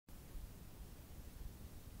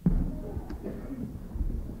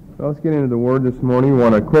Let's get into the Word this morning. We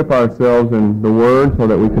want to equip ourselves in the Word so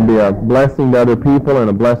that we can be a blessing to other people and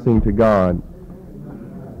a blessing to God.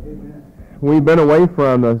 We've been away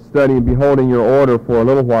from the study Beholding Your Order for a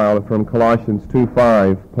little while from Colossians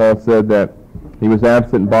 2:5. Paul said that he was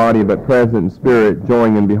absent in body but present in spirit,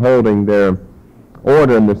 joining and beholding their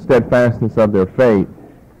order and the steadfastness of their faith.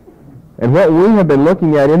 And what we have been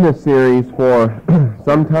looking at in this series for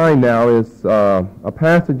some time now is a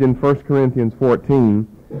passage in 1 Corinthians 14,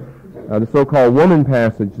 the so-called woman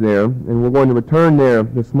passage there, and we're going to return there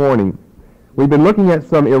this morning. We've been looking at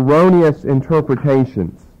some erroneous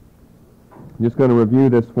interpretations. I'm just going to review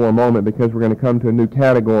this for a moment because we're going to come to a new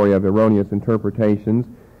category of erroneous interpretations.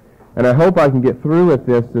 And I hope I can get through with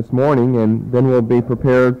this morning, and then we'll be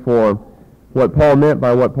prepared for what Paul meant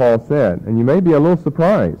by what Paul said. And you may be a little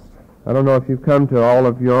surprised. I don't know if you've come to all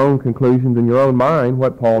of your own conclusions in your own mind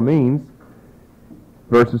what Paul means.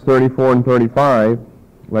 Verses 34 and 35,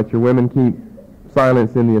 let your women keep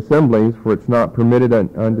silence in the assemblies, for it's not permitted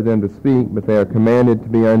unto them to speak, but they are commanded to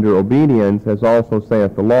be under obedience, as also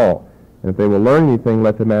saith the law. And if they will learn anything,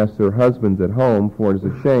 let them ask their husbands at home, for it is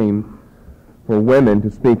a shame for women to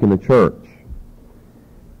speak in the church.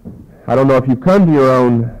 I don't know if you've come to your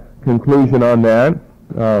own conclusion on that.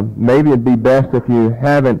 Maybe it'd be best if you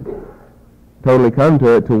haven't totally come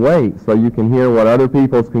to it to wait, so you can hear what other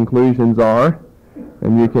people's conclusions are,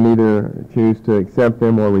 and you can either choose to accept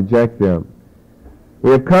them or reject them. We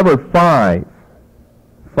have covered five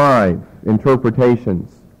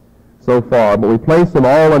interpretations so far, but we place them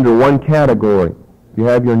all under one category. If you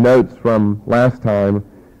have your notes from last time,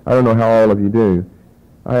 I don't know how all of you do.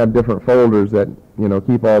 I have different folders that,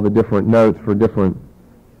 keep all the different notes for different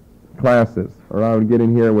classes. Or I would get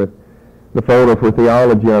in here with the folder for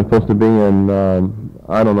theology I'm supposed to be in,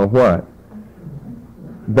 I don't know what.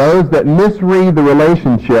 Those that misread the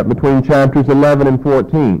relationship between chapters 11 and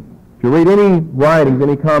 14. If you read any writings,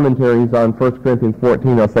 any commentaries on 1 Corinthians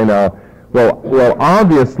 14, they'll say, well,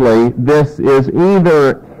 obviously this is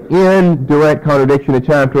either in direct contradiction to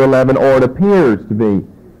chapter 11 or it appears to be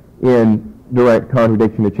in direct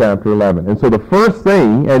contradiction to chapter 11. And so the first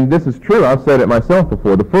thing, and this is true, I've said it myself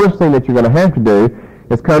before, the first thing that you're going to have to do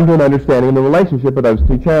is come to an understanding of the relationship of those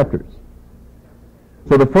two chapters.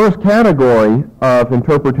 So the first category of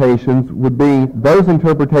interpretations would be those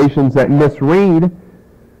interpretations that misread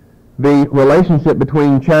the relationship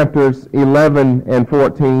between chapters 11 and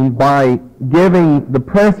 14 by giving the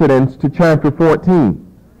precedence to chapter 14.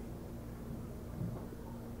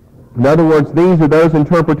 In other words, these are those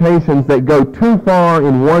interpretations that go too far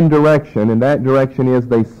in one direction, and that direction is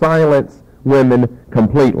they silence women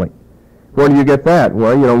completely. Where do you get that?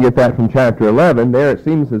 Well, you don't get that from chapter 11. There it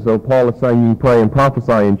seems as though Paul is saying you pray and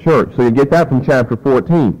prophesy in church. So you get that from chapter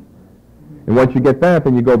 14. And once you get that,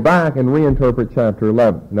 then you go back and reinterpret chapter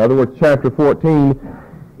 11. In other words, chapter 14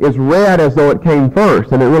 is read as though it came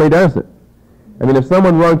first, and it really doesn't. I mean, if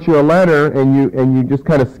someone wrote you a letter and you just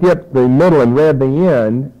kind of skipped the middle and read the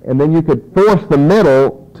end, and then you could force the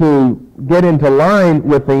middle to get into line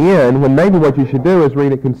with the end, when maybe what you should do is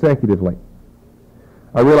read it consecutively.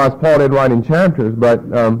 I realize Paul did write in chapters, but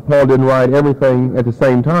Paul didn't write everything at the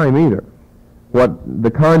same time either. What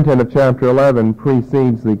the content of chapter 11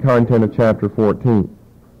 precedes the content of chapter 14.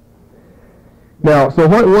 Now, so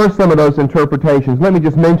what were some of those interpretations? Let me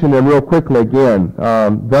just mention them real quickly again.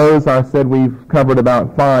 Those I said we've covered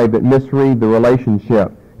about 5 that misread the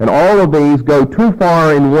relationship. And all of these go too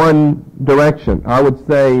far in one direction. I would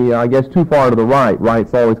say, I guess, too far to the right.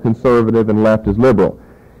 Right's always conservative and left is liberal.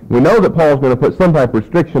 We know that Paul's going to put some type of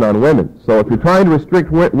restriction on women. So if you're trying to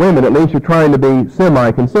restrict women, at least you're trying to be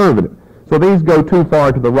semi-conservative. So these go too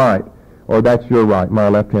far to the right. Or that's your right, my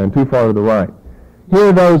left hand, too far to the right.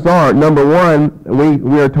 Here those are. Number one,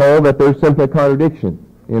 we are told that there's simply a contradiction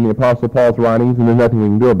in the Apostle Paul's writings and there's nothing we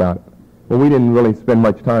can do about it. Well, we didn't really spend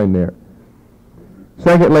much time there.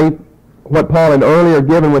 Secondly, what Paul had earlier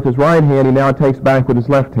given with his right hand, he now takes back with his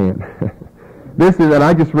left hand. This is, and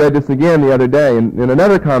I just read this again the other day in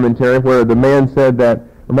another commentary where the man said that,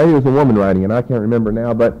 or maybe it was a woman writing it, I can't remember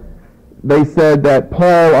now, but they said that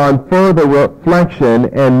Paul, on further reflection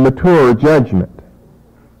and mature judgment.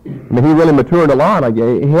 I mean, he really matured a lot, I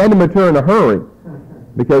guess. He had to mature in a hurry,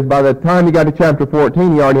 because by the time he got to chapter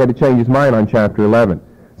 14, he already had to change his mind on chapter 11.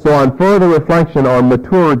 So on further reflection or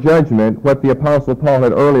mature judgment, what the Apostle Paul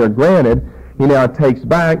had earlier granted, he now takes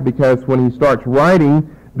back, because when he starts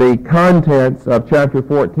writing the contents of chapter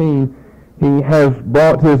 14, he has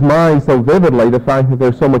brought to his mind so vividly the fact that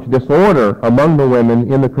there's so much disorder among the women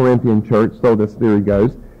in the Corinthian church, so this theory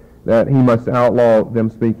goes, that he must outlaw them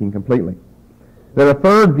speaking completely. Then a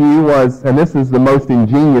third view was, and this is the most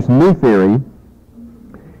ingenious new theory,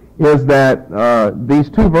 is that these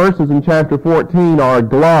two verses in chapter 14 are a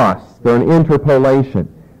gloss. They're an interpolation.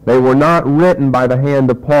 They were not written by the hand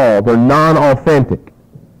of Paul. They're non-authentic.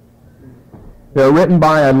 They're written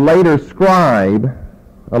by a later scribe,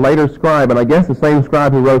 and I guess the same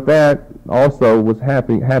scribe who wrote that also was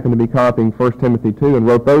happened to be copying 1 Timothy 2 and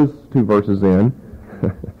wrote those two verses in.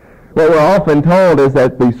 What we're often told is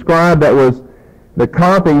that the scribe that was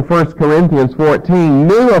copying 1 Corinthians 14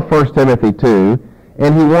 knew of 1 Timothy 2,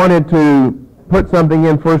 and he wanted to put something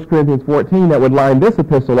in 1 Corinthians 14 that would line this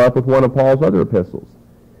epistle up with one of Paul's other epistles.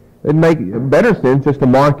 It'd make better sense just to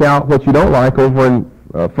mark out what you don't like over in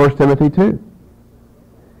 1 Timothy 2.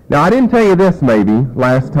 Now, I didn't tell you this maybe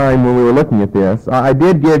last time when we were looking at this. I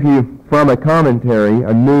did give you from a commentary,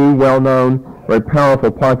 a new, well-known, very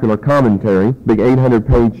powerful, popular commentary, big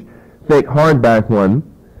 800-page, thick, hardback one,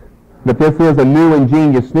 that this is a new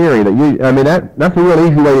ingenious theory. That's a real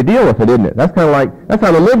easy way to deal with it, isn't it? That's kind of like, that's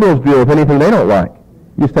how the liberals deal with anything they don't like.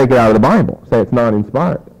 You just take it out of the Bible, say it's not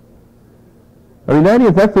inspired.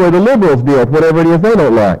 That's the way the liberals deal with whatever it is they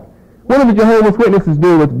don't like. What do the Jehovah's Witnesses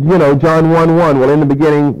do with, John 1:1? Well, in the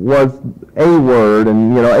beginning was a Word,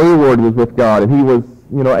 and, a Word was with God, and he was,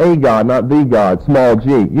 a God, not the God, small g.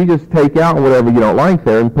 You just take out whatever you don't like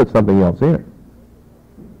there and put something else in.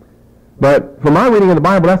 But from my reading of the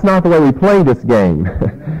Bible, that's not the way we play this game.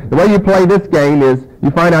 The way you play this game is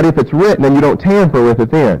you find out if it's written and you don't tamper with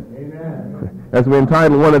it then. Amen. As we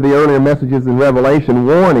entitled one of the earlier messages in Revelation,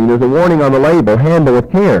 warning. There's a warning on the label, handle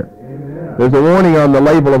with care. Amen. There's a warning on the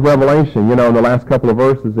label of Revelation, in the last couple of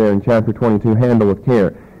verses there in chapter 22, handle with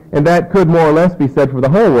care. And that could more or less be said for the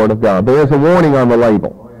whole Word of God. There is a warning on the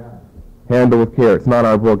label. Handle with care. It's not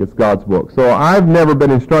our book, it's God's book. So I've never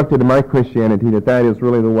been instructed in my Christianity that is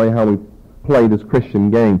really the way how we play this Christian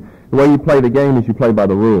game. The way you play the game is you play by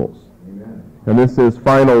the rules. Amen. And this is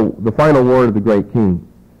the final word of the great King.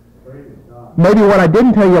 Maybe what I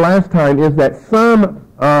didn't tell you last time is that some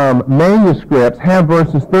manuscripts have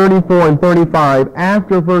verses 34 and 35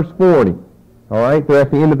 after verse 40. All right? They're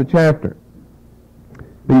at the end of the chapter.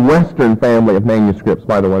 The Western family of manuscripts,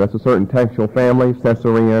 by the way, that's a certain textual family,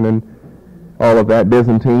 Caesarean and all of that,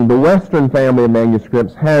 Byzantine. The Western family of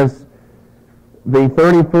manuscripts has the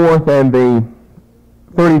 34th and the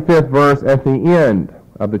 35th verse at the end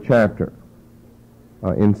of the chapter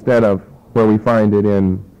instead of where we find it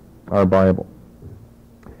in our Bible.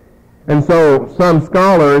 And so some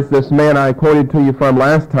scholars, this man I quoted to you from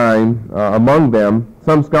last time, among them,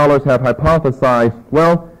 some scholars have hypothesized,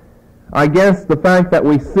 well, I guess the fact that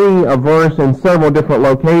we see a verse in several different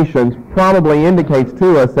locations probably indicates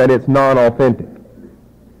to us that it's non-authentic.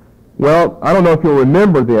 Well, I don't know if you'll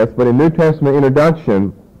remember this, but in New Testament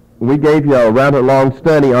Introduction, we gave you a rather long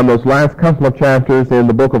study on those last couple of chapters in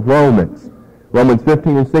the book of Romans, Romans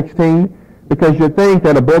 15 and 16, because you think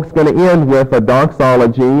that a book's going to end with a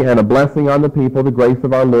doxology and a blessing on the people, the grace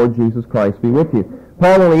of our Lord Jesus Christ be with you.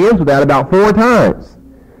 Paul only ends with that about 4 times.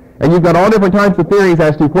 And you've got all different types of theories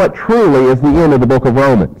as to what truly is the end of the book of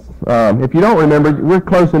Romans. If you don't remember, we're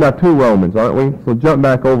close enough to Romans, aren't we? So jump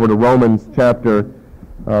back over to Romans chapter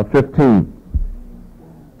 15.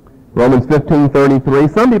 Romans 15:33.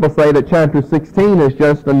 Some people say that chapter 16 is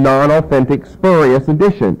just a non-authentic, spurious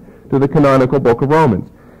addition to the canonical book of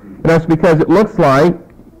Romans. And that's because it looks like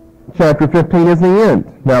chapter 15 is the end.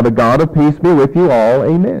 Now the God of peace be with you all.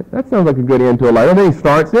 Amen. That sounds like a good end to a letter. Then he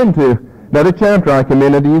starts into another chapter. I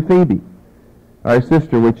commend unto you Phoebe, our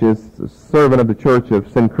sister, which is a servant of the church of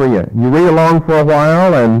Cenchrea. You read along for a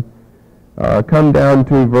while and come down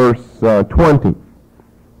to verse 20.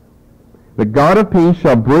 The God of peace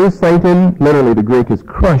shall bruise Satan, literally the Greek is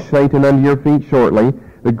crush Satan under your feet shortly.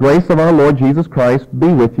 The grace of our Lord Jesus Christ be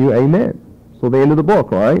with you. Amen. So the end of the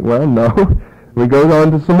book, right? Well, no. We go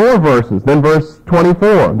on to some more verses. Then verse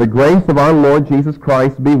 24. The grace of our Lord Jesus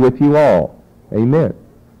Christ be with you all. Amen.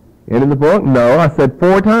 End of the book? No. I said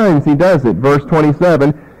 4 times he does it. Verse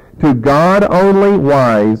 27. To God only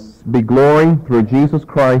wise be glory through Jesus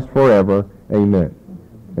Christ forever. Amen.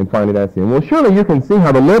 And finally that's it. Well, surely you can see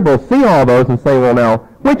how the liberals see all those and say, well, now,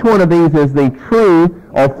 which one of these is the true,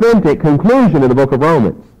 authentic conclusion of the book of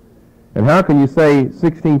Romans? And how can you say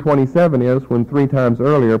 1627 is when 3 times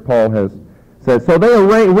earlier Paul has said? So they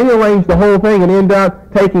rearrange the whole thing and end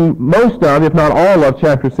up taking most of, if not all of,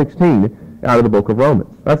 chapter 16 out of the book of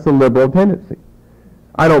Romans. That's the liberal tendency.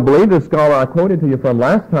 I don't believe the scholar I quoted to you from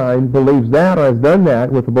last time believes that or has done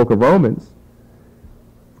that with the book of Romans.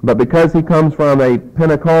 But because he comes from a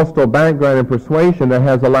Pentecostal background and persuasion that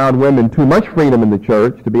has allowed women too much freedom in the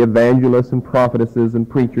church to be evangelists and prophetesses and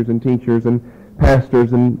preachers and teachers and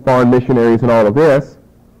pastors and foreign missionaries and all of this,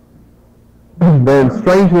 then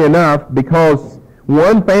strangely enough, because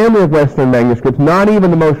One family of Western manuscripts, not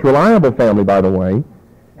even the most reliable family, by the way,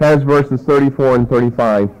 has verses 34 and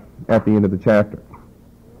 35 at the end of the chapter.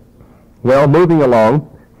 Well, moving along,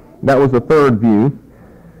 that was the third view.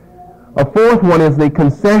 A fourth one is the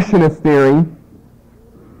concessionist theory.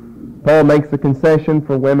 Paul makes a concession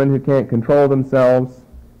for women who can't control themselves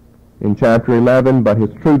in chapter 11, but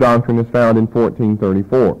his true doctrine is found in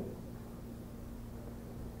 14:34.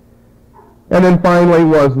 And then finally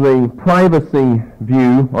was the privacy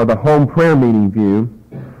view, or the home prayer meeting view.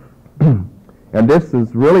 And this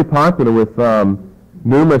is really popular with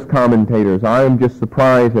numerous commentators. I am just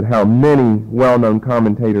surprised at how many well-known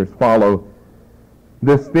commentators follow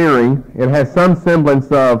this theory. It has some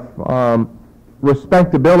semblance of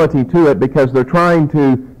respectability to it because they're trying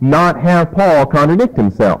to not have Paul contradict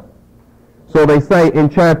himself. So they say in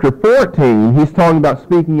chapter 14, he's talking about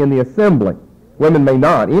speaking in the assembly. Women may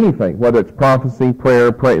not, anything, whether it's prophecy, prayer,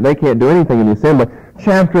 they can't do anything in the assembly.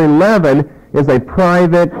 Chapter 11 is a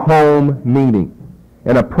private home meeting.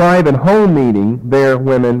 In a private home meeting, there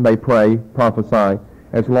women may pray, prophesy,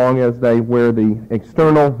 as long as they wear the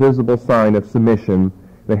external visible sign of submission,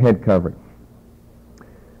 the head covering.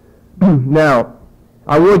 Now,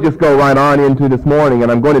 I would just go right on into this morning,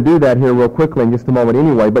 and I'm going to do that here real quickly in just a moment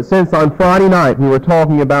anyway, but since on Friday night we were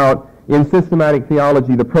talking about, in systematic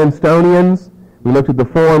theology, the Princetonians, we looked at the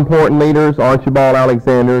four important leaders, Archibald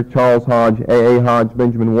Alexander, Charles Hodge, A.A. Hodge,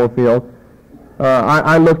 Benjamin Warfield.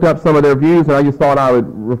 I looked up some of their views, and I just thought I would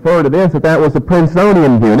refer to this, that was a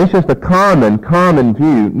Princetonian view. And it's just a common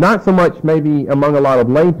view. Not so much maybe among a lot of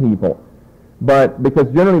lay people, but because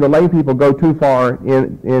generally the lay people go too far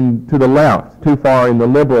to the left, too far in the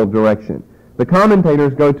liberal direction. The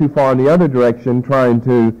commentators go too far in the other direction, trying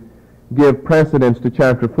to give precedence to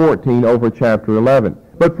chapter 14 over chapter 11.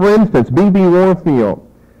 But for instance, B.B. Warfield,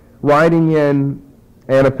 writing in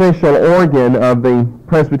an official organ of the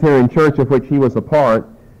Presbyterian Church of which he was a part,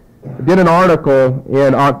 did an article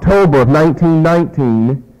in October of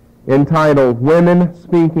 1919 entitled Women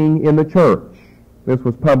Speaking in the Church. This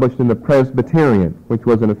was published in the Presbyterian, which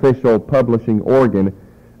was an official publishing organ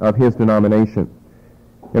of his denomination.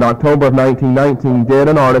 In October of 1919, did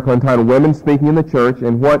an article entitled Women Speaking in the Church,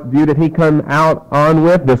 and what view did he come out on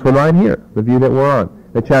with? This one right here, the view that we're on.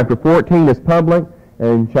 That chapter 14 is public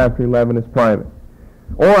and chapter 11 is private.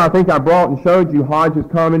 Or I think I brought and showed you Hodge's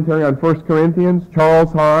commentary on 1 Corinthians.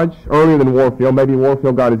 Charles Hodge, earlier than Warfield. Maybe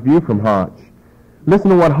Warfield got his view from Hodge. Listen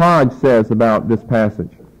to what Hodge says about this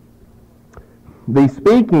passage. The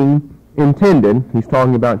speaking intended, he's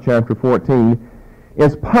talking about chapter 14,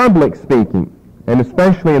 is public speaking, and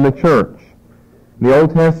especially in the church. In the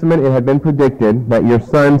Old Testament, it had been predicted that your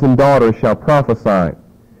sons and daughters shall prophesy,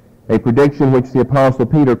 a prediction which the Apostle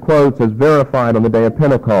Peter quotes as verified on the day of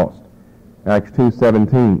Pentecost. Acts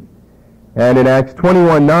 2:17. And in Acts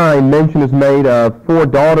 21:9, mention is made of 4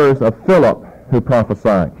 daughters of Philip who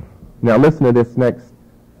prophesied. Now listen to this next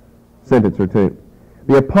sentence or two.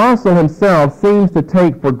 The apostle himself seems to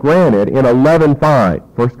take for granted in 11:5,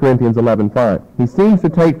 1 Corinthians 11:5, he seems to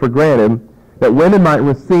take for granted that women might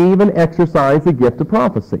receive and exercise the gift of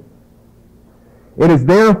prophecy. It is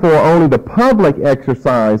therefore only the public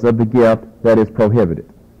exercise of the gift that is prohibited.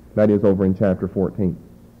 That is over in chapter 14.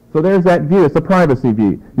 So there's that view. It's a privacy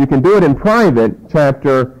view. You can do it in private,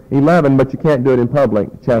 chapter 11, but you can't do it in public,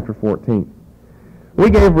 chapter 14. We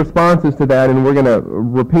gave responses to that, and we're going to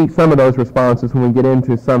repeat some of those responses when we get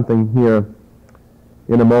into something here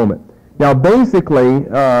in a moment. Now, basically,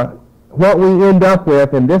 what we end up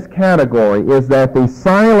with in this category is that the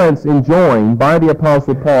silence enjoined by the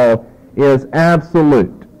Apostle Paul is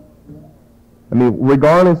absolute. I mean,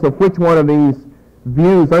 regardless of which one of these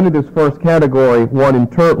views under this first category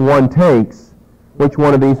one takes, which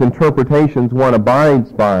one of these interpretations one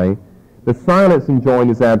abides by, the silence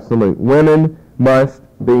enjoined is absolute. Women must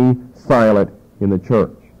be silent in the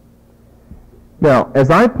church. Now,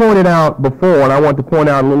 as I pointed out before, and I want to point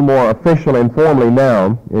out a little more officially and formally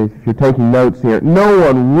now, if you're taking notes here, no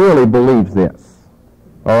one really believes this.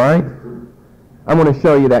 All right? I'm going to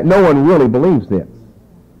show you that. No one really believes this.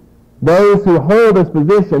 Those who hold this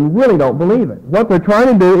position really don't believe it. What they're trying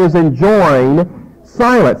to do is enjoin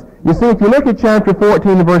silence. You see, if you look at chapter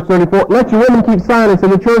 14 and verse 34, let your women keep silence in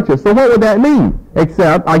the churches. So what would that mean?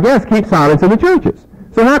 Except, I guess, keep silence in the churches.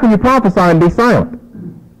 So how can you prophesy and be silent?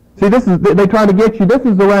 See, they try to get you, this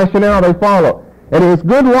is the rationale they follow. And it's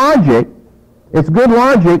good logic. It's good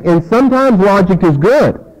logic, and sometimes logic is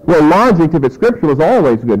good. Well, logic, if it's scriptural, is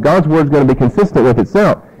always good. God's word is going to be consistent with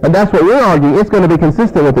itself. And that's what we're arguing. It's going to be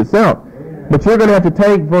consistent with itself. But you're going to have to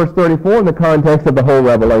take verse 34 in the context of the whole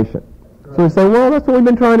Revelation. So we say, well, that's what we've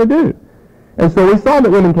been trying to do. And so we saw that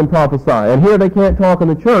women can prophesy, and here they can't talk in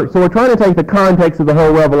the church. So we're trying to take the context of the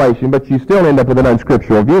whole Revelation, but you still end up with an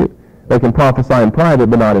unscriptural view. They can prophesy in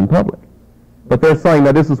private, but not in public. But they're saying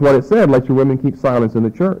that this is what it said, let your women keep silence in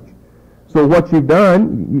the church. So what you've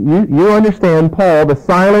done, you understand, Paul, the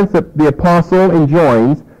silence that the apostle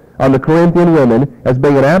enjoins on the Corinthian women as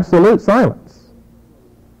being an absolute silence.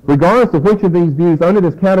 Regardless of which of these views under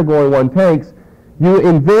this category one takes, you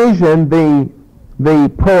envision the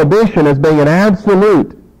prohibition as being an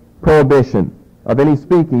absolute prohibition of any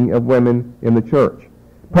speaking of women in the church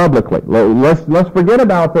publicly. Let's forget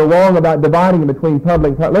about they're wrong about dividing between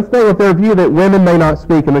public and private. Let's stay with their view that women may not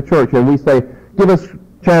speak in the church. And we say, give us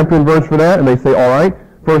chapter and verse for that. And they say, all right,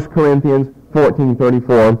 1 Corinthians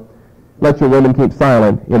 14:34, let your women keep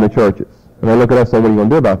silent in the churches. And they look at us and say, what are you going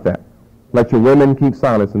to do about that? Let your women keep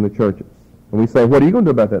silence in the churches. And we say, what are you going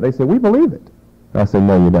to do about that? They say, we believe it. I say,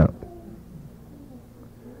 no, you don't.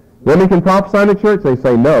 Women can prophesy in the church? They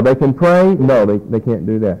say, no. They can pray? No, they can't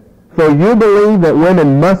do that. So you believe that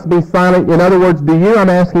women must be silent? In other words, I'm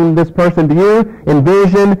asking this person, do you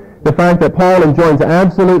envision the fact that Paul enjoins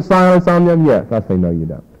absolute silence on them? Yes. I say, no, you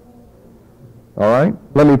don't. All right?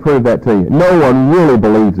 Let me prove that to you. No one really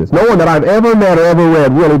believes this. No one that I've ever met or ever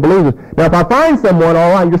read really believes this. Now, if I find someone,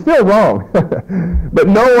 all right, you're still wrong. But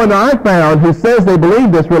no one I found who says they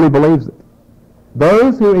believe this really believes it.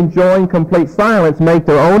 Those who enjoin complete silence make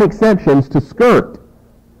their own exceptions to skirt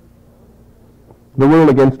the rule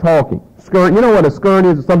against talking. Skirt, you know what a skirt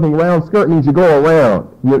is? It's something round. Skirt means you go around.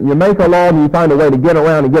 You make a law and you find a way to get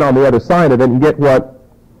around and get on the other side of it and get what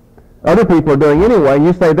other people are doing anyway.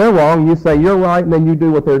 You say they're wrong, you say you're right, and then you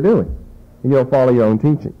do what they're doing. And you don't follow your own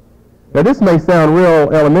teaching. Now this may sound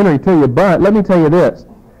real elementary to you, but let me tell you this.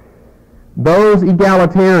 Those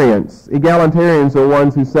egalitarians are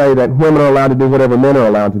ones who say that women are allowed to do whatever men are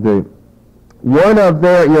allowed to do. One of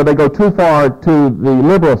their, they go too far to the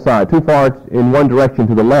liberal side, too far in one direction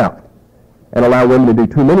to the left, and allow women to do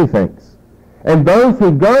too many things. And those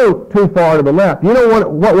who go too far to the left, you know what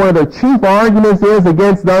one of their chief arguments is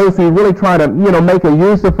against those who really try to, make a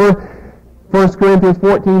use of 1 Corinthians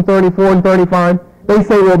 14:34 and 35? They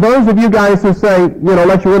say, well, those of you guys who say,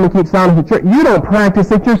 let your women keep silent in the church, you don't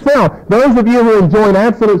practice it yourself. Those of you who enjoin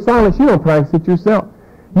absolute silence, you don't practice it yourself.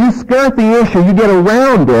 You skirt the issue, you get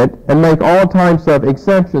around it, and make all types of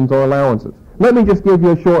exceptions or allowances. Let me just give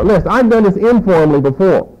you a short list. I've done this informally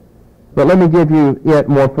before, but let me give you it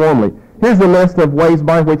more formally. Here's a list of ways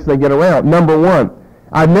by which they get around. Number one,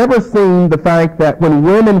 I've never seen the fact that when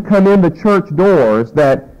women come in the church doors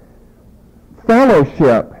that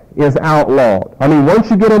fellowship is outlawed. I mean, once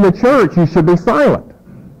you get in the church, you should be silent.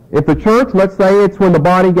 If the church, let's say it's when the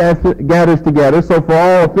body gathers together, so for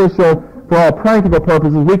all practical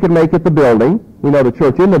purposes, we could make it the building. We know the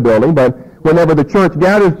church in the building, but whenever the church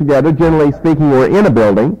gathers together, generally speaking, we're in a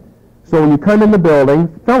building. So when you come in the building,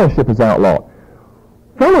 fellowship is outlawed.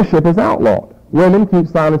 Fellowship is outlawed. Women keep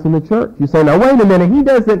silence in the church. You say, now wait a minute, he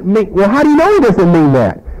doesn't mean, well, how do you know he doesn't mean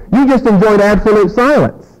that? You just enjoyed absolute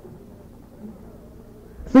silence.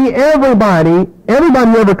 See, everybody who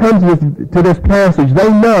ever comes to this passage, they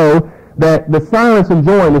know that the silence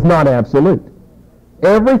enjoined is not absolute.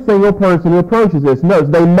 Every single person who approaches this knows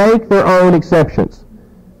they make their own exceptions.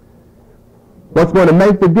 What's going to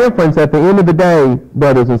make the difference at the end of the day,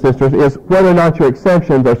 brothers and sisters, is whether or not your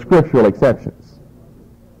exceptions are scriptural exceptions.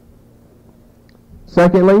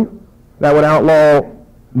 Secondly, that would outlaw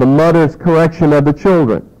the mother's correction of the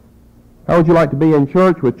children. How would you like to be in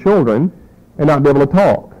church with children and not be able to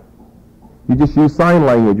talk? You just use sign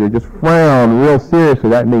language or just frown real seriously.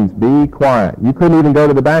 That means be quiet. You couldn't even go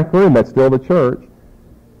to the back room. That's still the church.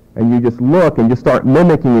 And you just look and just start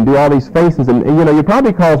mimicking and do all these faces. And you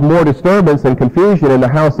probably cause more disturbance and confusion in the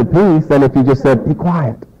house of peace than if you just said, be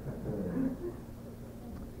quiet.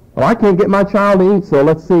 Well, I can't get my child to eat, so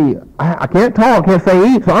let's see. I can't talk, can't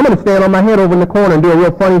say eat, so I'm going to stand on my head over in the corner and do a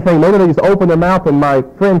real funny thing. Maybe they just open their mouth and my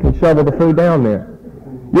friend can shovel the food down there.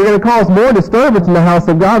 You're going to cause more disturbance in the house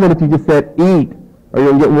of God than if you just said eat, or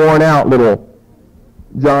you'll get worn out, little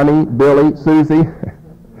Johnny, Billy, Susie.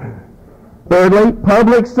 Thirdly,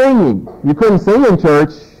 public singing. You couldn't sing in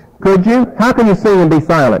church, could you? How can you sing and be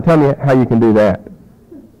silent? Tell me how you can do that.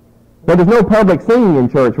 Well, there's no public singing in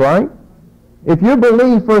church, right? If you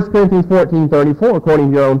believe 1 Corinthians 14:34,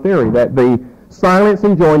 according to your own theory, that the silence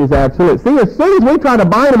enjoined is absolute. See, as soon as we try to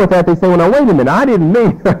bind them with that, they say, well, now, wait a minute, I didn't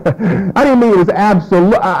mean it was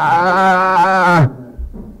absolute.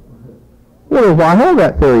 Well, why hold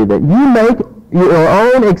that theory then? You make your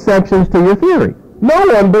own exceptions to your theory. No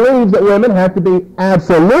one believes that women have to be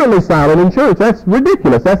absolutely silent in church. That's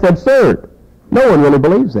ridiculous. That's absurd. No one really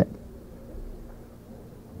believes that.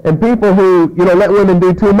 And people who, let women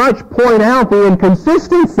do too much point out the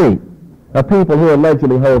inconsistency of people who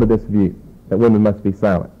allegedly hold to this view, that women must be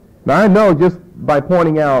silent. Now, I know just by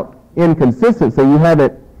pointing out inconsistency, you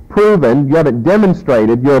haven't proven, you haven't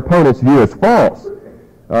demonstrated your opponent's view is false.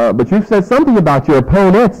 But you've said something about your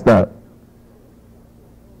opponents, though.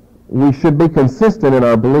 We should be consistent in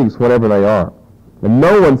our beliefs, whatever they are. And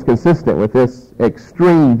no one's consistent with this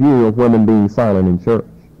extreme view of women being silent in church.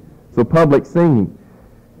 So public singing.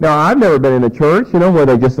 Now, I've never been in a church, where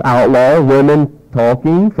they just outlaw women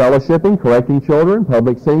talking, fellowshipping, correcting children,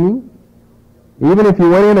 public singing. Even if you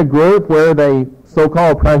went in a group where they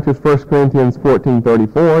so-called practice 1 Corinthians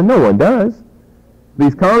 14:34, no one does.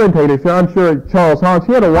 These commentators, I'm sure Charles Hodge,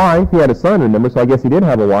 he had a wife, he had a son, remember, so I guess he did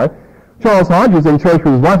have a wife. Charles Hodge was in church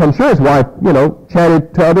with his wife. I'm sure his wife,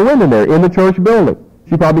 chatted to other women there in the church building.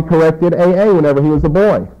 She probably corrected AA whenever he was a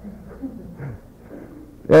boy.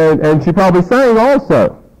 And she probably sang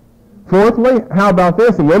also. Fourthly, how about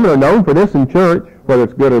this? And women are known for this in church, whether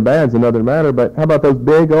it's good or bad is another matter, but how about those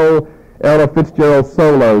big old Ella Fitzgerald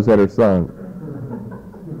solos that are sung?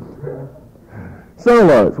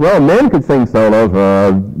 Solos. Well, men could sing solos,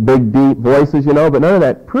 big deep voices, but none of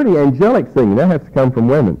that pretty angelic singing. That has to come from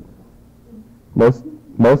women.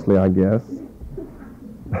 Mostly, I guess.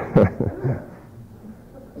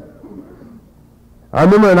 I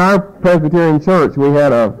remember in our Presbyterian church, we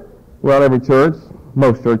had every church,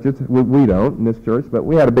 most churches, we don't in this church, but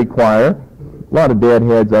we had a big choir, a lot of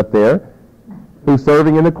deadheads up there, who's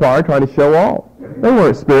serving in the choir trying to show off. They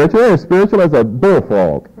weren't spiritual. They were spiritual as a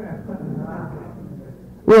bullfrog.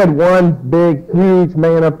 We had one big, huge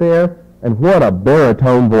man up there, and what a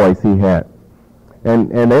baritone voice he had.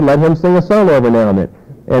 And they let him sing a solo every now and then.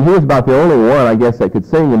 And he was about the only one, I guess, that could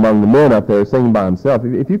sing among the men up there, singing by himself.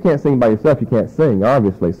 If you can't sing by yourself, you can't sing,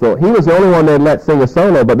 obviously. So he was the only one they'd let sing a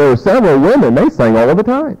solo, but there were several women, they sang all of the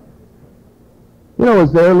time. It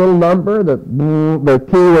was their little number, the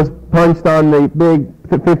key was punched on the big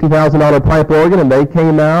 $50,000 pipe organ, and they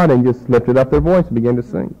came out and just lifted up their voice and began to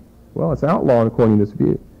sing. Well, it's outlawed according to this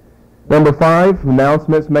view. Number 5,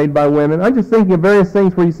 announcements made by women. I'm just thinking of various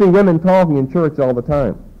things where you see women talking in church all the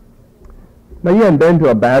time. Now, you haven't been to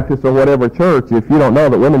a Baptist or whatever church if you don't know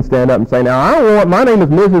that women stand up and say, now, my name is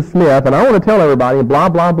Mrs. Smith, and I want to tell everybody, blah,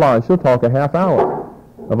 blah, blah, and she'll talk a half hour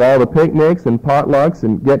of all the picnics and potlucks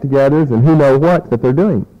and get-togethers and who knows what that they're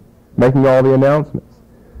doing, making all the announcements.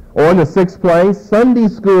 Or in the 6th place, Sunday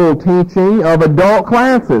school teaching of adult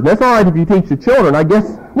classes. That's all right if you teach the children. I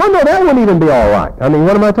guess, well, no, that wouldn't even be all right. I mean,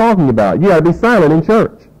 what am I talking about? You got to be silent in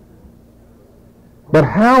church. But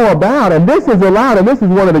how about, and this is allowed, and this is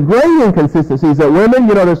one of the great inconsistencies, that women,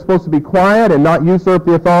 they're supposed to be quiet and not usurp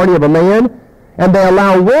the authority of a man, and they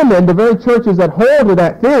allow women, the very churches that hold to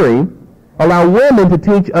that theory, allow women to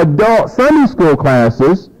teach adult Sunday school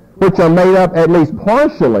classes, which are made up at least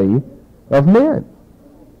partially of men.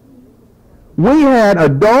 We had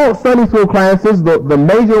adult Sunday school classes. The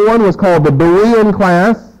major one was called the Berean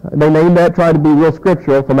class. They named that, tried to be real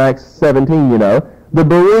scriptural from Acts 17, The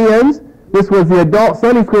Bereans, this was the adult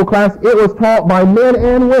Sunday school class. It was taught by men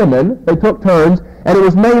and women. They took turns, and it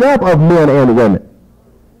was made up of men and women.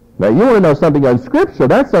 Now, you want to know something unscriptural.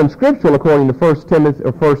 That's unscriptural according to 1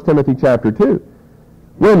 Timothy chapter 2.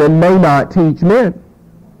 Women may not teach men.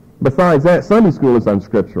 Besides that, Sunday school is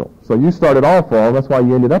unscriptural. So you started off wrong. That's why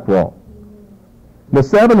you ended up wrong. The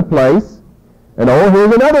 7th place, and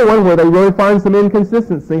here's another one where they really find some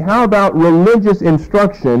inconsistency. How about religious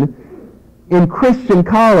instruction in Christian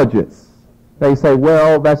colleges? They say,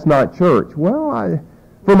 well, that's not church. Well,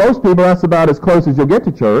 for most people, that's about as close as you'll get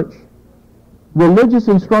to church. Religious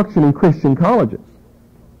instruction in Christian colleges.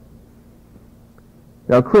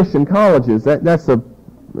 Now, Christian colleges,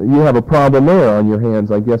 you have a problem there on your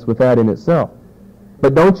hands, I guess, with that in itself.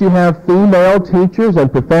 But don't you have female teachers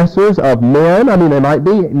and professors of men? I mean, they might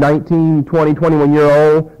be 19, 20,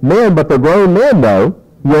 21-year-old men, but they're grown men, though.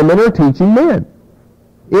 Women are teaching men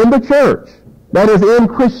in the church. That is, in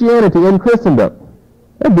Christianity, in Christendom.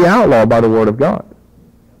 That'd be outlawed by the Word of God.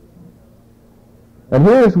 And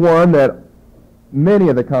here's one that many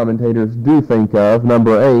of the commentators do think of,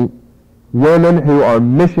 number 8, women who are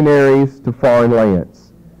missionaries to foreign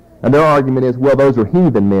lands. And their argument is, well, those are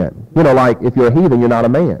heathen men. Like, if you're a heathen, you're not a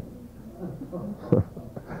man.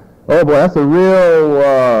 Oh, boy, that's a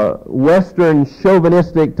real Western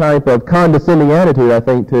chauvinistic type of condescending attitude, I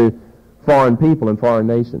think, to foreign people and foreign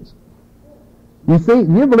nations. You see,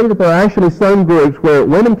 you believe that there are actually some groups where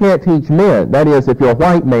women can't teach men. That is, if you're a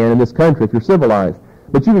white man in this country, if you're civilized.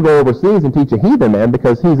 But you can go overseas and teach a heathen man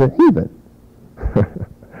because he's a heathen.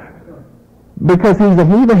 Because he's a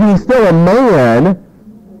heathen, he's still a man.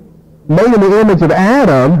 made in the image of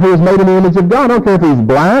Adam, who is made in the image of God. I don't care if he's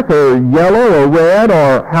black or yellow or red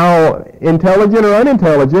or how intelligent or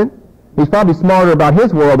unintelligent. He's probably smarter about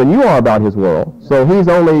his world than you are about his world. So he's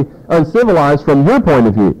only uncivilized from your point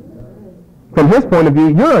of view. From his point of view,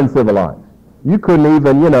 you're uncivilized. You couldn't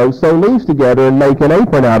even, sew leaves together and make an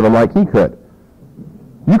apron out of them like he could.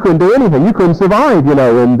 You couldn't do anything. You couldn't survive,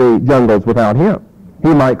 in the jungles without him.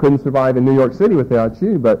 He might couldn't survive in New York City without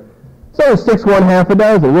you, but so 6, 1, half a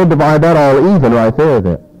dozen. We'll divide that all even right there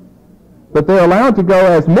then. But they're allowed to go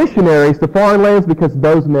as missionaries to foreign lands because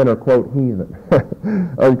those men are, quote, heathen.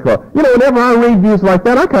 Unquote. Whenever I read views like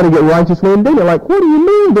that, I kind of get righteously indignant. Like, what do you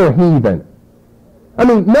mean they're heathen? I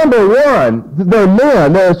mean, number one, they're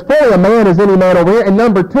men. They're as fully a man as any man over here. And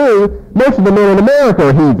number two, most of the men in America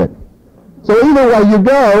are heathen. So either way you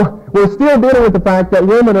go, we're still dealing with the fact that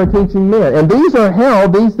women are teaching men. And these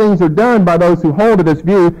things are done by those who hold to this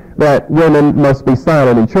view that women must be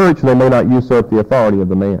silent in church and they may not usurp the authority of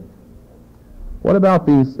the man. What about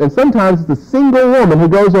these? And sometimes it's a single woman who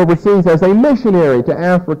goes overseas as a missionary to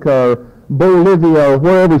Africa or Bolivia or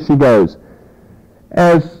wherever she goes.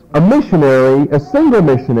 As a missionary, a single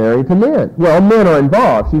missionary to men. Well, men are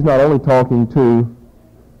involved. She's not only talking to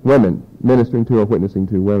women, ministering to or witnessing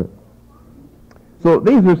to women. So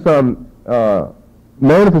these are some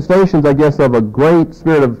manifestations, I guess, of a great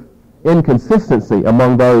spirit of inconsistency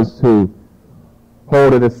among those who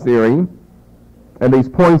hold to this theory. And these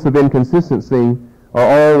points of inconsistency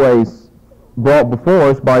are always brought before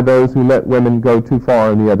us by those who let women go too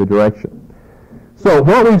far in the other direction. So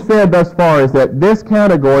what we've said thus far is that this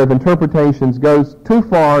category of interpretations goes too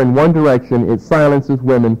far in one direction. It silences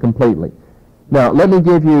women completely. Now, let me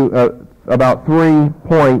give you about 3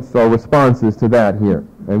 points or responses to that here.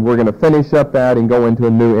 And we're going to finish up that and go into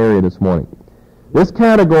a new area this morning. This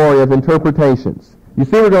category of interpretations, you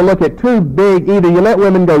see we're going to look at two big, either you let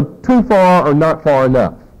women go too far or not far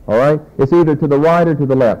enough. All right? It's either to the right or to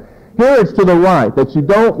the left. Here it's to the right, that you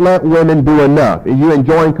don't let women do enough. You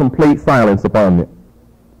enjoin complete silence upon them.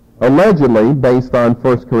 Allegedly based on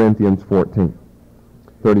 1 Corinthians 14,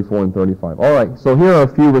 34 and 35. All right, so here are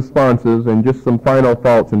a few responses and just some final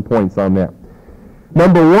thoughts and points on that.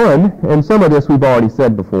 Number one, and some of this we've already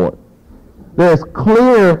said before, there's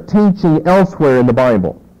clear teaching elsewhere in the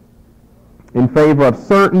Bible in favor of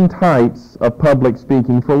certain types of public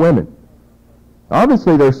speaking for women.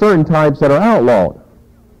 Obviously, there are certain types that are outlawed.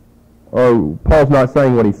 Or Paul's not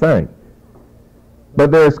saying what he's saying.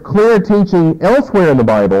 But there's clear teaching elsewhere in the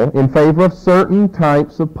Bible in favor of certain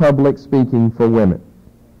types of public speaking for women.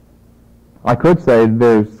 I could say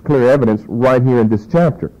there's clear evidence right here in this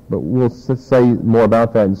chapter, but we'll say more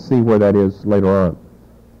about that and see where that is later on.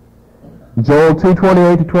 Joel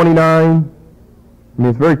 2:28 to 29. I mean,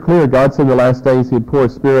 it's very clear. God said in the last days He'd pour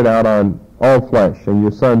His Spirit out on all flesh, and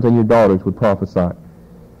your sons and your daughters would prophesy.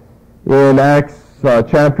 In Acts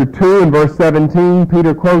chapter 2 and verse 17,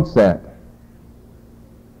 Peter quotes that.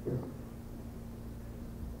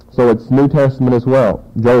 So it's New Testament as well.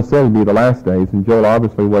 Joel said it would be the last days, and Joel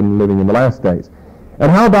obviously wasn't living in the last days.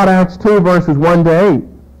 And how about Acts 2 verses 1 to 8?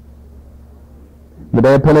 The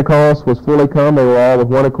day of Pentecost was fully come. They were all with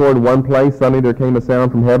one accord in one place. Suddenly there came a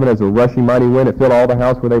sound from heaven as a rushing mighty wind. It filled all the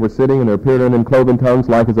house where they were sitting, and there appeared unto them cloven tongues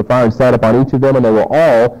like as a fire, and sat upon each of them, and they were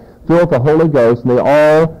all filled with the Holy Ghost, and they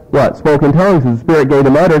all, spoke in tongues, as the Spirit gave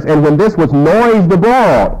them utterance. And when this was noised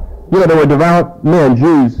abroad, there were devout men,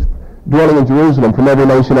 Jews, dwelling in Jerusalem from every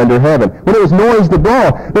nation under heaven. When it was noised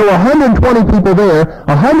abroad, there were 120 people there.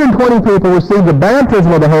 120 people received the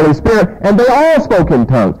baptism of the Holy Spirit, and they all spoke in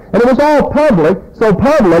tongues. And it was all public, so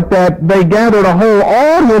public that they gathered a whole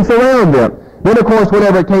audience around them. Then, of course,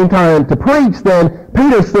 whenever it came time to preach, then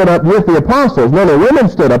Peter stood up with the apostles. Then the women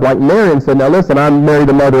stood up like Mary and said, "Now listen, I'm Mary,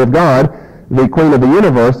 the Mother of God, the Queen of the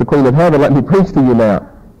universe, the Queen of heaven. Let me preach to you now.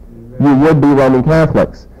 You would be Roman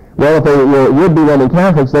Catholics." Well, if they would be Roman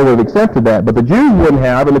Catholics, they would have accepted that. But the Jews wouldn't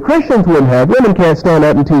have, and the Christians wouldn't have. Women can't stand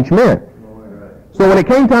up and teach men. So when it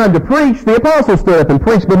came time to preach, the apostles stood up and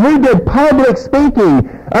preached. But we did public speaking,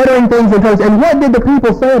 uttering things in tongues. And what did the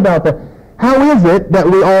people say about that? How is it that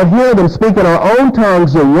we all hear them speak in our own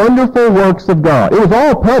tongues the wonderful works of God? It was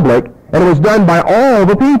all public, and it was done by all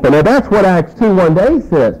the people. Now that's what Acts 2:1-8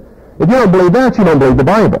 says. If you don't believe that, you don't believe the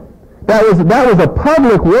Bible. That was a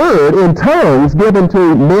public word in tongues given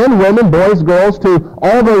to men, women, boys, girls, to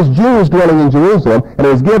all those Jews dwelling in Jerusalem, and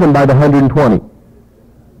it was given by the 120,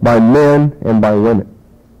 by men and by women.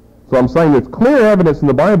 So I'm saying there's clear evidence in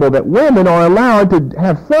the Bible that women are allowed to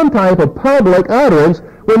have some type of public utterance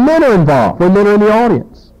when men are involved, when men are in the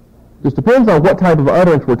audience. Just depends on what type of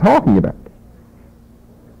utterance we're talking about.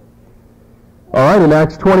 All right, in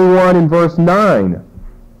Acts 21 and verse 9.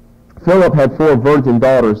 Philip had 4 virgin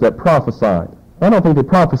daughters that prophesied. I don't think they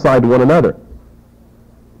prophesied to one another.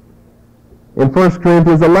 In 1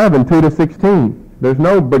 Corinthians 11, 2-16, there's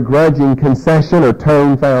no begrudging concession or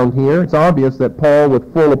tone found here. It's obvious that Paul,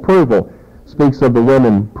 with full approval, speaks of the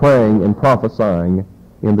women praying and prophesying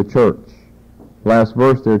in the church. Last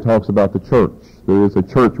verse there talks about the church. There is a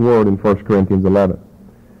church word in 1 Corinthians 11.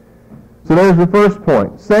 So there's the first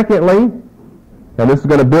point. Secondly, and this is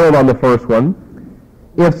going to build on the first one,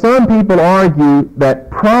 if some people argue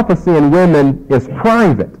that prophecy in women is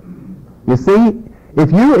private, you see,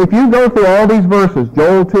 if you go through all these verses,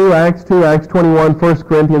 Joel 2, Acts 21, 1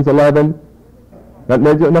 Corinthians 11,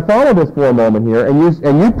 now follow this for a moment here, and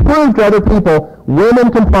you prove to other people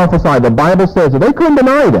women can prophesy. The Bible says that. They couldn't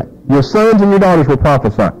deny that. Your sons and your daughters will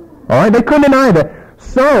prophesy. All right? They couldn't deny that.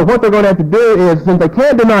 So what they're going to have to do is, since they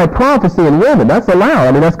can't deny prophecy in women, that's allowed.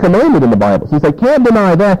 I mean, that's commanded in the Bible. Since they can't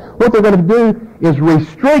deny that, what they're going to do is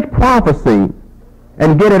restrict prophecy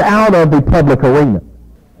and get it out of the public arena.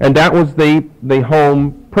 And that was the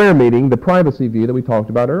home prayer meeting, the privacy view that we talked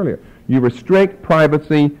about earlier. You restrict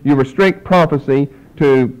privacy, you restrict prophecy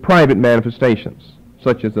to private manifestations,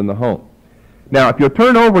 such as in the home. Now, if you'll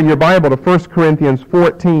turn over in your Bible to 1 Corinthians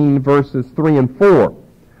 14, verses 3 and 4,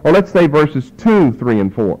 or let's say verses 2, 3,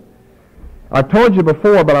 and 4. I've told you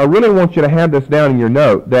before, but I really want you to have this down in your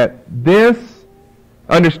note, that this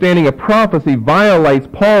understanding of prophecy violates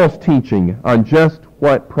Paul's teaching on just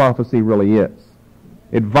what prophecy really is.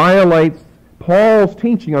 It violates Paul's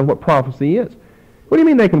teaching on what prophecy is. What do you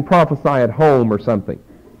mean they can prophesy at home or something,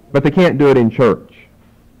 but they can't do it in church?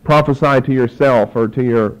 Prophesy to yourself or to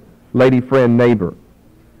your lady friend neighbor.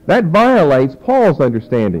 That violates Paul's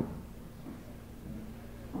understanding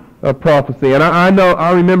of prophecy. And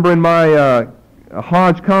I remember in my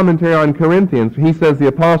Hodge commentary on Corinthians, he says the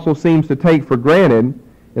apostle seems to take for granted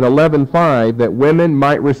in 11:5 that women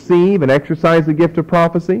might receive and exercise the gift of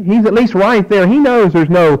prophecy. He's at least right there. He knows there's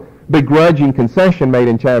no begrudging concession made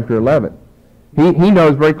in chapter 11. He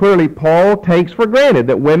knows very clearly Paul takes for granted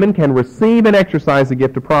that women can receive and exercise the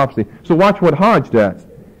gift of prophecy. So watch what Hodge does.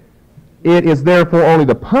 It is therefore only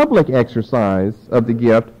the public exercise of the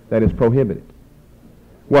gift that is prohibited.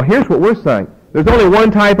 Well, here's what we're saying. There's only one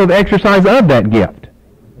type of exercise of that gift,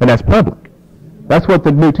 and that's public. That's what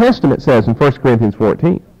the New Testament says in 1 Corinthians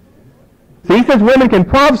 14. See, he says women can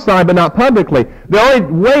prophesy, but not publicly. The only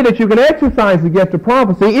way that you can exercise the gift of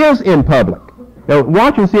prophecy is in public. Now,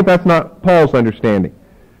 watch and see if that's not Paul's understanding.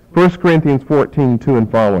 1 Corinthians 14, 2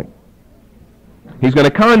 and following. He's going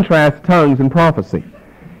to contrast tongues and prophecy.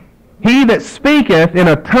 He that speaketh in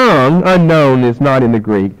a tongue unknown is not in the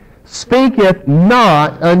Greek, speaketh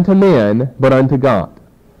not unto men, but unto God.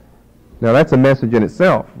 Now that's a message in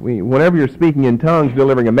itself. Whenever you're speaking in tongues,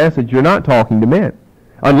 delivering a message, you're not talking to men.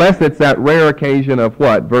 Unless it's that rare occasion of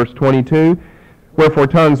what? Verse 22, wherefore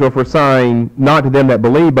tongues are for sign not to them that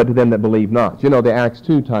believe, but to them that believe not. You know, the Acts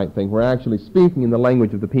 2 type thing. We're actually speaking in the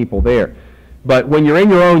language of the people there. But when you're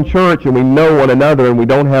in your own church and we know one another and we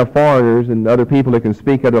don't have foreigners and other people that can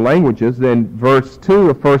speak other languages, then verse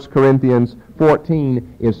 2 of 1 Corinthians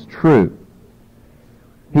 14 is true.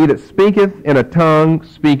 He that speaketh in a tongue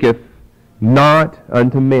speaketh not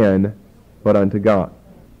unto men, but unto God.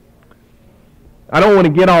 I don't want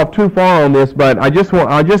to get off too far on this, but I just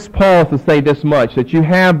pause to say this much, that you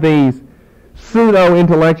have these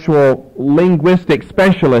pseudo-intellectual linguistic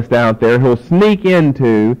specialists out there who will sneak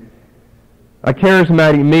into a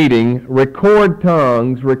charismatic meeting, record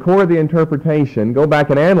tongues, record the interpretation, go back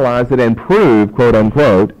and analyze it and prove, quote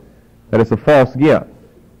unquote, that it's a false gift.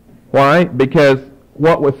 Why? Because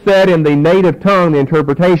what was said in the native tongue, the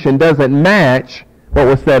interpretation, doesn't match what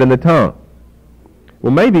was said in the tongue.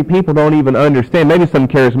 Well, maybe people don't even understand, maybe some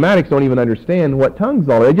charismatics don't even understand what tongues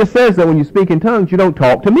are. It just says that when you speak in tongues, you don't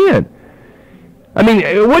talk to men. I mean,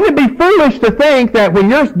 wouldn't it be foolish to think that when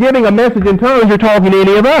you're giving a message in tongues, you're talking to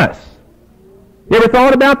any of us? You ever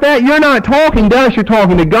thought about that? You're not talking to us, you're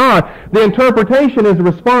talking to God. The interpretation is a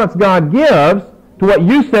response God gives to what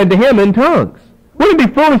you said to Him in tongues. Wouldn't it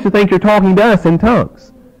be foolish to think you're talking to us in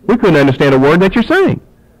tongues? We couldn't understand a word that you're saying.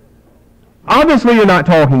 Obviously, you're not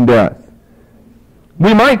talking to us.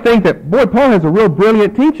 We might think that, boy, Paul has a real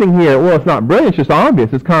brilliant teaching here. Well, it's not brilliant, it's just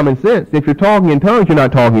obvious. It's common sense. If you're talking in tongues, you're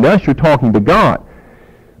not talking to us, you're talking to God.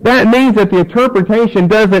 That means that the interpretation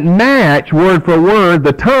doesn't match word for word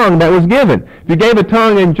the tongue that was given. If you gave a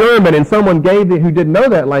tongue in German and someone who didn't know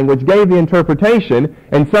that language gave the interpretation,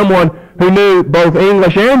 and someone who knew both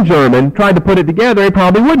English and German tried to put it together, it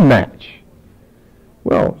probably wouldn't match.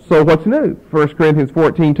 Well, so what's new? 1 Corinthians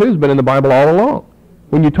 14:2 has been in the Bible all along.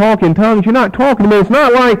 When you talk in tongues, you're not talking to me. It's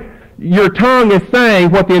not like your tongue is saying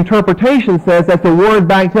what the interpretation says. That's the word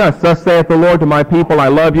back to us. Thus saith the Lord to my people, I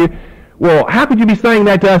love you. Well, how could you be saying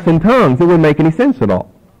that to us in tongues? It wouldn't make any sense at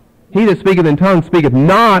all. He that speaketh in tongues speaketh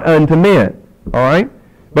not unto men, all right,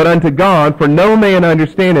 but unto God, for no man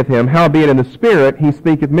understandeth him, howbeit in the Spirit he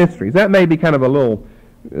speaketh mysteries. That may be kind of a little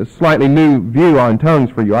slightly new view on tongues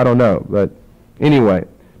for you. I don't know, but anyway,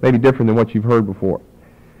 maybe different than what you've heard before.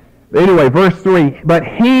 Anyway, verse 3, but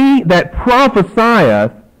he that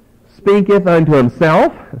prophesieth speaketh unto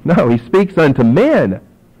himself? No, he speaks unto men,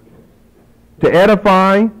 to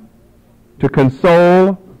edify, to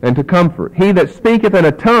console, and to comfort. He that speaketh in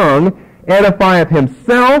a tongue edifieth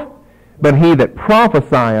himself, but he that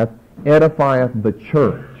prophesieth edifieth the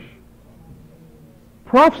church.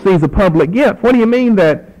 Prophecy is a public gift. What do you mean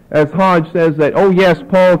that, as Hodge says, that, oh yes,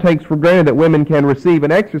 Paul takes for granted that women can receive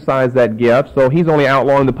and exercise that gift, so he's only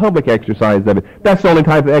outlawing the public exercise of it. That's the only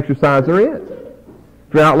type of exercise there is.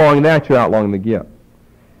 If you're outlawing that, you're outlawing the gift.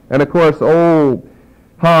 And of course, old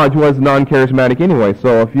Hodge was non-charismatic anyway,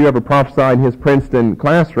 so if you ever prophesied in his Princeton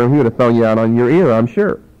classroom, he would have thrown you out on your ear, I'm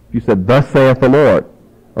sure. If you said, thus saith the Lord,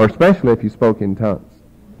 or especially if you spoke in tongues.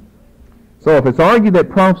 So if it's argued that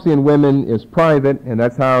prophecy in women is private, and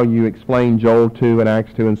that's how you explain Joel 2 and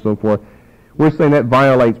Acts 2 and so forth, we're saying that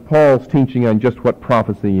violates Paul's teaching on just what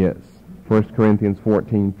prophecy is. 1 Corinthians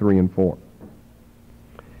 14, 3 and 4.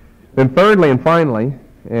 Then thirdly and finally,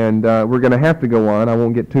 and we're going to have to go on, I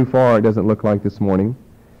won't get too far, it doesn't look like this morning.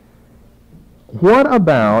 What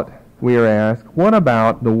about, we are asked, what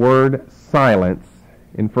about the word silence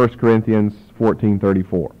in 1 Corinthians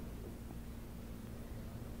 14:34?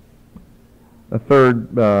 A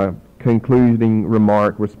third concluding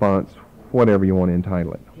remark, response, whatever you want to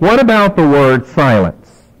entitle it. What about the word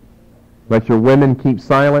silence? Let your women keep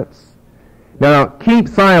silence. Now, keep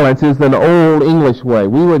silence is an old English way.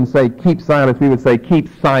 We wouldn't say keep silence, we would say keep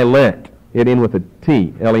silent. It in with a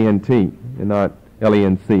T, L-E-N-T, and not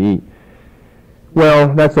L-E-N-C-E.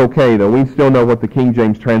 Well, that's okay, though. We still know what the King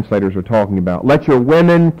James translators are talking about. Let your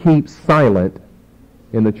women keep silent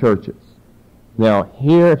in the churches. Now,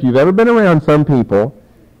 here, if you've ever been around some people,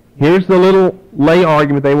 here's the little lay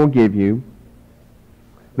argument they will give you.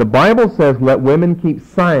 The Bible says let women keep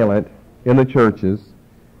silent in the churches.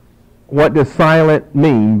 What does silent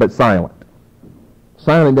mean but silent?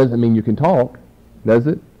 Silent doesn't mean you can talk, does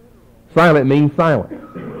it? Silent means silent.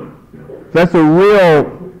 So that's a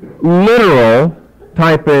real literal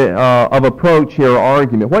type of approach here or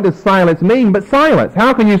argument. What does silence mean but silence?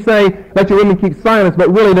 How can you say let your women keep silence but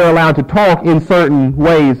really they're allowed to talk in certain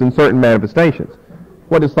ways and certain manifestations?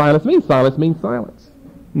 What does silence mean? Silence means silence.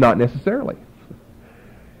 Not necessarily.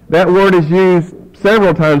 That word is used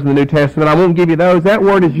several times in the New Testament. I won't give you those. That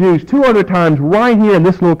word is used 2 other times right here in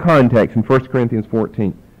this little context in 1 Corinthians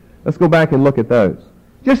 14. Let's go back and look at those.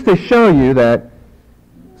 Just to show you that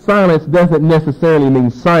silence doesn't necessarily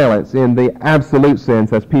mean silence in the absolute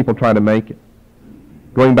sense as people try to make it.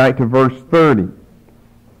 Going back to verse 30.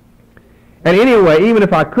 And anyway, even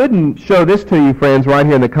if I couldn't show this to you, friends, right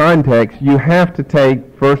here in the context, you have to take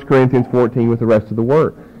 1 Corinthians 14 with the rest of the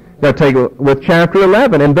word. Now take it with chapter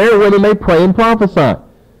 11, and there women may pray and prophesy.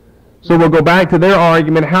 So we'll go back to their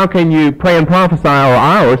argument, how can you pray and prophesy, or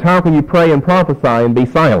ours, how can you pray and prophesy and be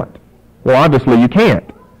silent? Well, obviously you can't.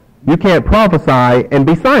 You can't prophesy and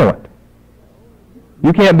be silent.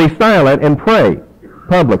 You can't be silent and pray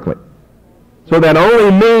publicly. So that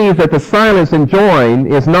only means that the silence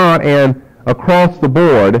enjoined is not an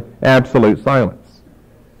across-the-board absolute silence.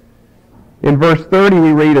 In verse 30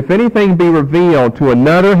 we read, if anything be revealed to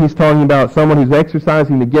another, he's talking about someone who's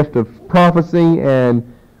exercising the gift of prophecy, and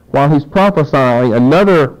while he's prophesying,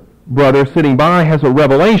 another brother sitting by has a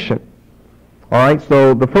revelation. All right,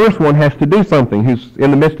 so the first one has to do something who's in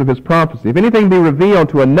the midst of his prophecy. If anything be revealed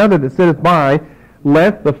to another that sitteth by,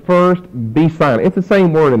 let the first be silent. It's the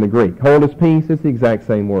same word in the Greek. Hold his peace, it's the exact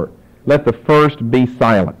same word. Let the first be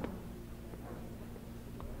silent.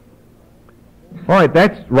 All right,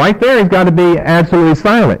 that's right there. He's got to be absolutely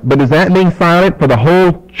silent. But does that mean silent for the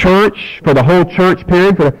whole church,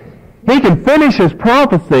 period? He can finish his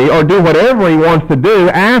prophecy or do whatever he wants to do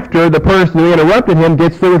after the person who interrupted him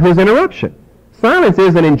gets through with his interruption. Silence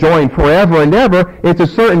isn't enjoined forever and ever. It's a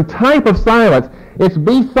certain type of silence. It's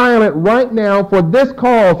be silent right now for this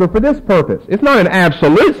cause or for this purpose. It's not an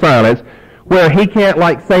absolute silence where he can't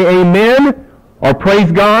say amen or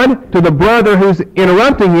praise God to the brother who's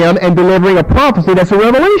interrupting him and delivering a prophecy that's a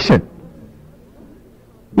revelation.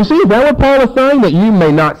 You see, is that what Paul is saying? That you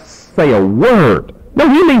may not say a word. No,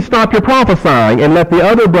 you mean stop your prophesying and let the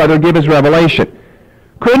other brother give his revelation.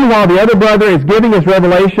 Couldn't, while the other brother is giving his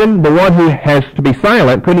revelation, the one who has to be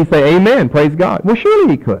silent, couldn't he say amen, praise God? Well,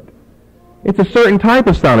 surely he could. It's a certain type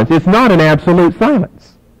of silence. It's not an absolute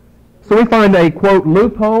silence. So we find a, quote,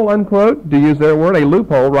 loophole, unquote, to use their word, a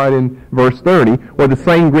loophole right in verse 30, where the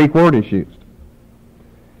same Greek word is used.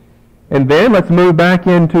 And then let's move back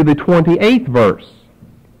into the 28th verse.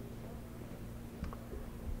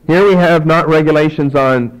 Here we have not regulations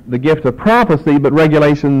on the gift of prophecy, but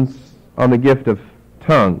regulations on the gift of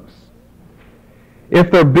tongues.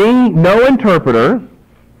 If there be no interpreter,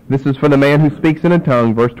 this is for the man who speaks in a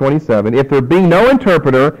tongue, verse 27. If there be no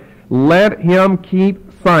interpreter, let him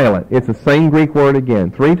keep silent. It's the same Greek word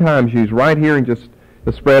again, 3 times used right here in just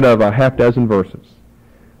the spread of a half dozen verses.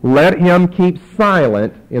 Let him keep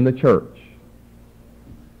silent in the church.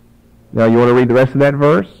 Now you want to read the rest of that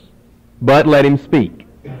verse? But let him speak.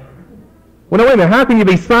 Well, no, wait a minute. How can you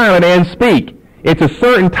be silent and speak? It's a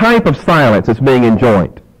certain type of silence that's being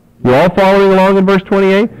enjoined. You all following along in verse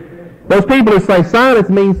 28? Those people who say silence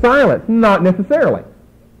means silence. Not necessarily.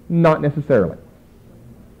 Not necessarily.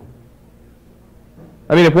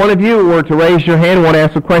 I mean, if one of you were to raise your hand and want to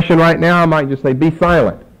ask a question right now, I might just say, be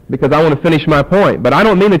silent, because I want to finish my point. But I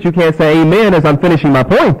don't mean that you can't say amen as I'm finishing my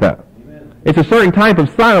point, though. Amen. It's a certain type of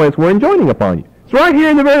silence we're enjoining upon you. It's right here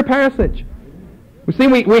in the very passage. We see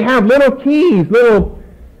we have little keys, little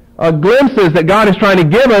glimpses that God is trying to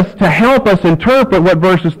give us to help us interpret what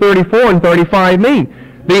verses 34 and 35 mean.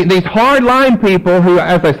 These hard-line people who,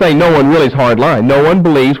 as I say, no one really is hard-line. No one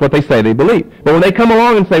believes what they say they believe. But when they come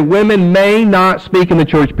along and say women may not speak in the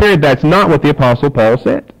church, period, that's not what the Apostle Paul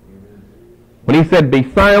said. When he said be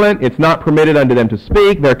silent, it's not permitted unto them to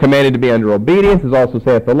speak. They're commanded to be under obedience, as also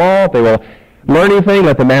saith the law. If they will learn anything,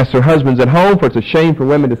 let them ask their husbands at home, for it's a shame for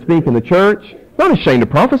women to speak in the church. It's not a shame to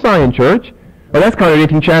prophesy in church. Well, that's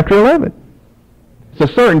contradicting chapter 11. It's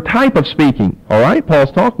a certain type of speaking, all right,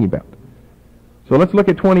 Paul's talking about. So let's look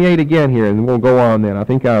at 28 again here, and we'll go on then. I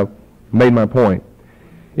think I've made my point.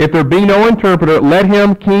 If there be no interpreter, let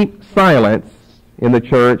him keep silence in the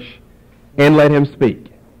church, and let him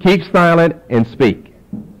speak. Keep silent and speak.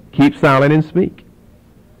 Keep silent and speak.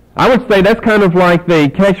 I would say that's kind of like the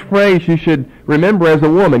catchphrase you should remember as a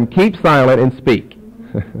woman. Keep silent and speak.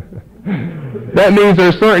 That means there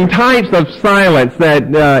are certain types of silence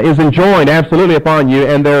that is enjoined absolutely upon you,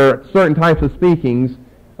 and there are certain types of speakings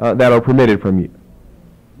that are permitted from you.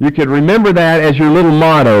 You could remember that as your little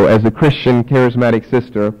motto as a Christian charismatic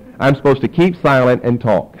sister. I'm supposed to keep silent and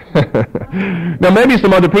talk. Now, maybe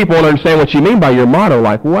some other people won't understand what you mean by your motto,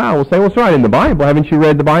 like, wow, we'll say, well, it's right in the Bible. Haven't you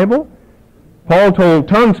read the Bible? Paul told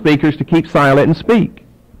tongue speakers to keep silent and speak.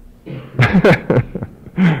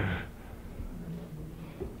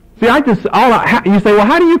 See, you say, well,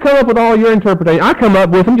 how do you come up with all your interpretations? I come up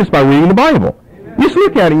with them just by reading the Bible. You just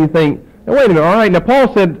look at it and you think, now, wait a minute, all right, now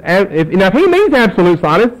Paul said, if he means absolute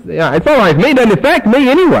silence, it's all right with me, it doesn't affect me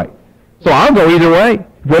anyway. So I'll go either way.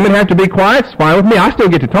 If women have to be quiet, it's fine with me. I still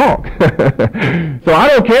get to talk. So I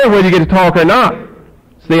don't care whether you get to talk or not.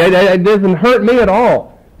 See, it doesn't hurt me at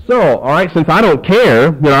all. So, all right, since I don't care,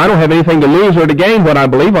 I don't have anything to lose or to gain what I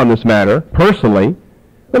believe on this matter, personally,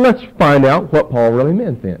 then let's find out what Paul really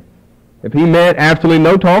meant then. If he meant absolutely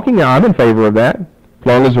no talking, I'm in favor of that. As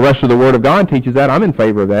long as the rest of the Word of God teaches that, I'm in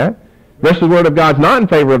favor of that. If the rest of the Word of God's not in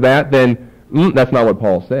favor of that, then that's not what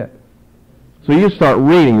Paul said. So you start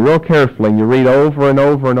reading real carefully, and you read over and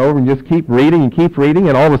over and over, and just keep reading,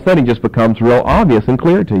 and all of a sudden it just becomes real obvious and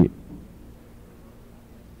clear to you.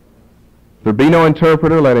 If there be no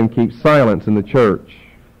interpreter, let him keep silence in the church,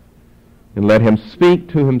 and let him speak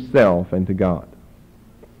to himself and to God.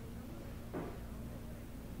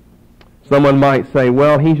 Someone might say,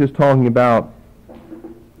 well, he's just talking about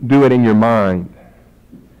do it in your mind.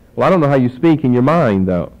 Well, I don't know how you speak in your mind,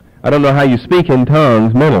 though. I don't know how you speak in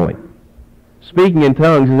tongues mentally. Speaking in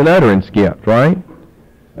tongues is an utterance gift, right?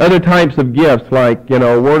 Other types of gifts, like,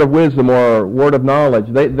 word of wisdom or word of knowledge,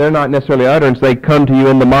 they're not necessarily utterance. They come to you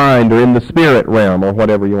in the mind or in the spirit realm or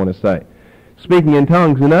whatever you want to say. Speaking in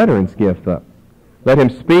tongues is an utterance gift, though. Let him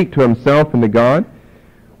speak to himself and to God.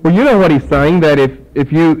 Well, you know what he's saying, that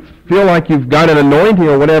if you feel like you've got an anointing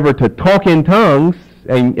or whatever to talk in tongues,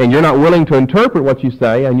 and you're not willing to interpret what you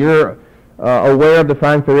say, and you're aware of the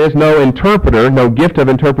fact there is no interpreter, no gift of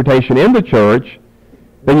interpretation in the church,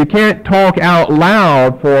 then you can't talk out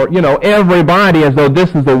loud for, everybody as though this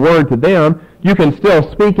is a word to them. You can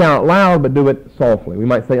still speak out loud, but do it softly. We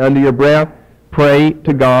might say under your breath, pray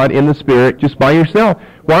to God in the Spirit just by yourself.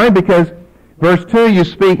 Why? Because verse 2, you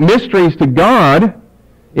speak mysteries to God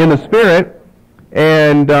in the Spirit,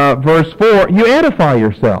 and verse 4, you edify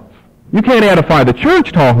yourself. You can't edify the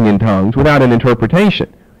church talking in tongues without an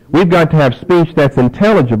interpretation. We've got to have speech that's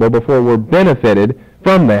intelligible before we're benefited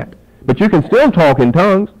from that. But you can still talk in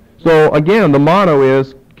tongues. So again, the motto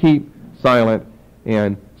is keep silent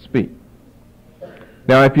and speak.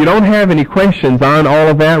 Now, if you don't have any questions on all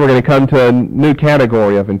of that, we're going to come to a new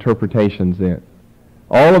category of interpretations then.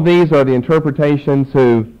 All of these are the interpretations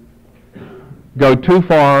who go too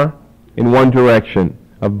far in one direction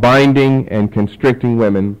of binding and constricting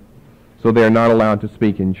women so they are not allowed to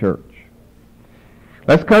speak in church.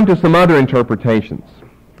 Let's come to some other interpretations.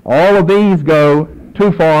 All of these go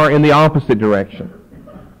too far in the opposite direction.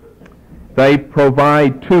 They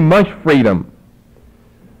provide too much freedom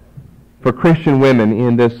for Christian women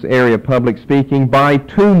in this area of public speaking by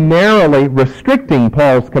too narrowly restricting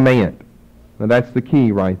Paul's command. Now that's the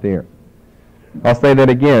key right there. I'll say that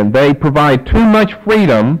again. They provide too much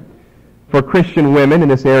freedom for Christian women in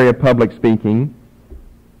this area of public speaking.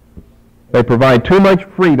 They provide too much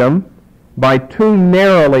freedom by too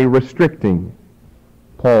narrowly restricting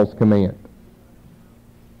Paul's command.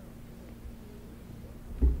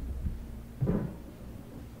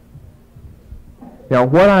 Now,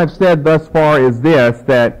 what I've said thus far is this,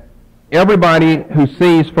 that everybody who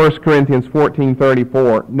sees 1 Corinthians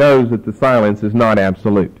 14:34 knows that the silence is not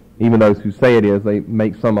absolute. Even those who say it is, they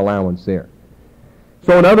make some allowance there.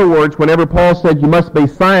 So in other words, whenever Paul said you must be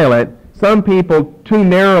silent, some people too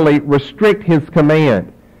narrowly restrict his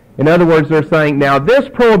command. In other words, they're saying, now this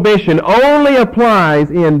prohibition only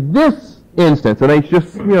applies in this instance, and it's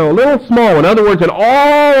just, a little small. In other words, in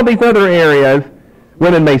all of these other areas,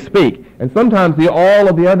 women may speak. And sometimes all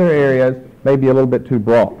of the other areas may be a little bit too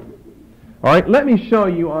broad. All right, let me show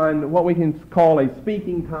you on what we can call a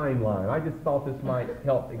speaking timeline. I just thought this might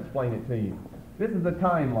help explain it to you. This is a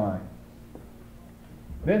timeline.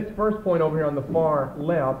 This first point over here on the far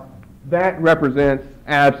left, that represents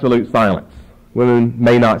absolute silence. Women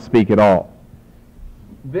may not speak at all.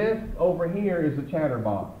 This over here is the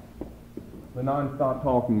chatterbox, the non-stop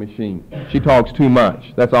talking machine. She talks too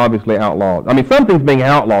much. That's obviously outlawed. I mean, something's being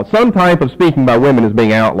outlawed. Some type of speaking by women is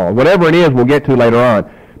being outlawed. Whatever it is, we'll get to later on.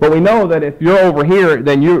 But we know that if you're over here,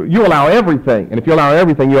 then you allow everything. And if you allow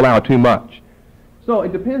everything, you allow too much. So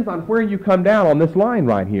it depends on where you come down on this line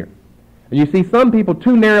right here. And you see some people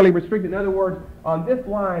too narrowly restricted. In other words, on this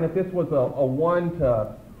line, if this was a 1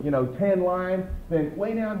 to 10 line, then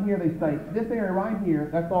way down here they say, this area right here,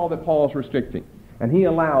 that's all that Paul's restricting. And he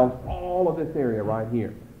allows all of this area right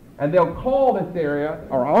here. And they'll call this area,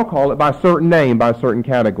 or I'll call it by a certain name, by a certain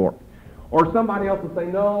category. Or somebody else will say,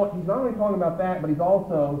 no, he's not only talking about that, but he's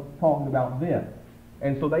also talking about this.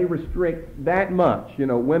 And so they restrict that much.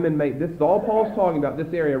 Women may, this is all Paul's talking about,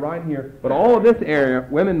 this area right here, but all of this area,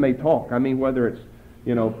 women may talk. I mean, whether it's,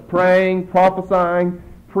 praying, prophesying,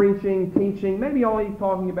 preaching, teaching, maybe all he's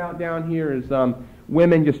talking about down here is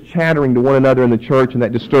women just chattering to one another in the church, and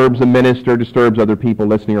that disturbs the minister, disturbs other people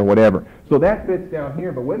listening or whatever. So that fits down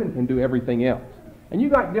here, but women can do everything else. And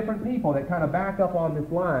you've got different people that kind of back up on this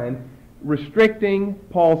line, restricting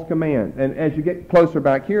Paul's command. And as you get closer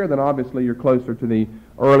back here, then obviously you're closer to the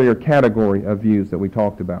earlier category of views that we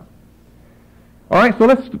talked about. All right, so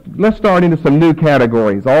let's start into some new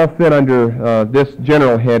categories, all fit under this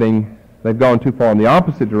general heading. They've gone too far in the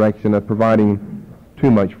opposite direction of providing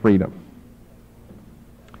too much freedom.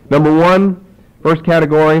 Number one, first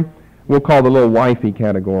category, we'll call the little wifey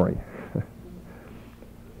category.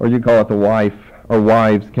 Or you call it the wife or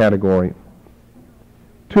wives category.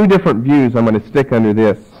 Two different views I'm going to stick under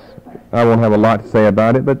this. I won't have a lot to say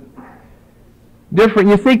about it, but different.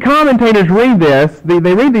 You see, commentators read this, they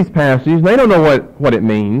read these passages, they don't know what it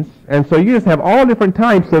means, and so you just have all different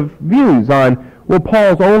types of views on, well,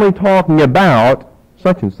 Paul's only talking about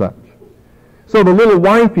such and such. So the little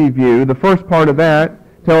wifey view, the first part of that,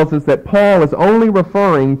 tells us that Paul is only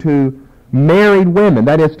referring to married women,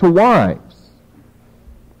 that is, to wives.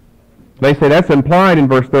 They say that's implied in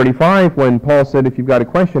verse 35 when Paul said, if you've got a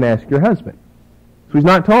question, ask your husband. So he's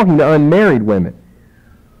not talking to unmarried women.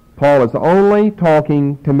 Paul is only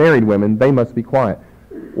talking to married women. They must be quiet.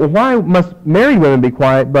 Well, why must married women be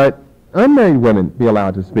quiet, but unmarried women be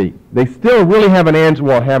allowed to speak? They still really haven't answered,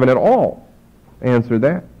 well, haven't at all answered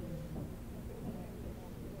that.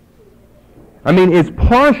 I mean, it's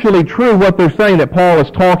partially true what they're saying that Paul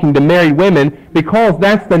is talking to married women because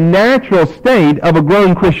that's the natural state of a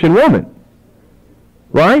grown Christian woman.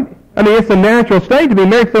 Right? I mean, it's a natural state to be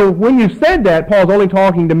married. So when you said that, Paul's only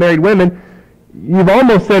talking to married women, you've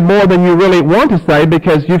almost said more than you really want to say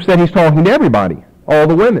because you've said he's talking to everybody, all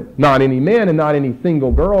the women. Not any men and not any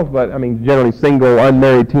single girls, but, I mean, generally single,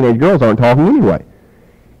 unmarried teenage girls aren't talking anyway.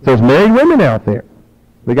 So there's married women out there.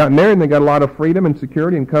 They got married and they got a lot of freedom and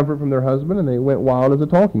security and comfort from their husband, and they went wild as a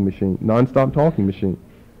talking machine, non-stop talking machine.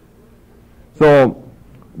 So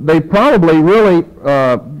they probably really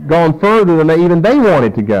gone further than even they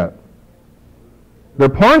wanted to go. They're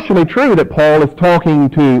partially true that Paul is talking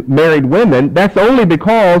to married women. That's only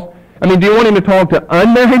because, do you want him to talk to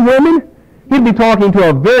unmarried women? He'd be talking to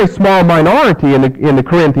a very small minority in the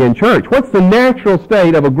Corinthian church. What's the natural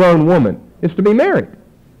state of a grown woman? It's to be married.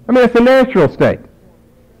 It's a natural state.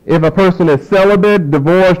 If a person is celibate,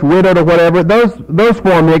 divorced, widowed, or whatever, those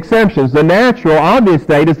form the exceptions. The natural, obvious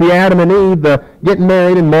state is the Adam and Eve, the getting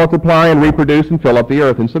married and multiply and reproduce and fill up the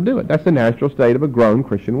earth and subdue it. That's the natural state of a grown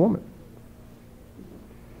Christian woman.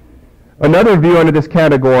 Another view under this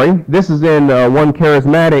category, this is in one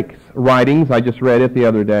charismatic's writings. I just read it the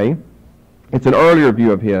other day. It's an earlier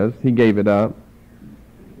view of his. He gave it up.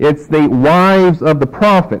 It's the wives of the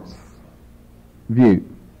prophets view.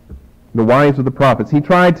 The wives of the prophets. He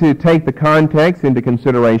tried to take the context into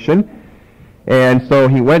consideration, and so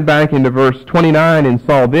he went back into verse 29 and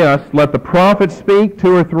saw this: let the prophet speak,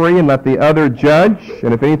 2 or 3, and let the other judge,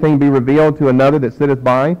 and if anything be revealed to another that sitteth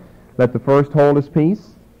by, let the first hold his peace.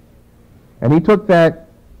 And he took that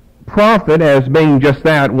prophet as being just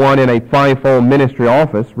that, one in a fivefold ministry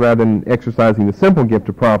office, rather than exercising the simple gift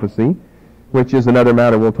of prophecy, which is another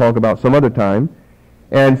matter we'll talk about some other time.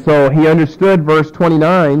 And so he understood verse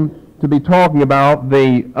 29 to be talking about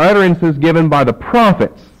the utterances given by the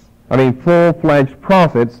prophets, full-fledged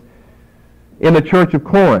prophets, in the church of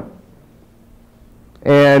Corinth.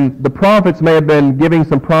 And the prophets may have been giving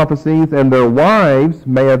some prophecies, and their wives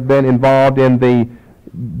may have been involved in the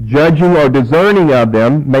judging or discerning of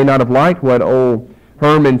them, may not have liked what old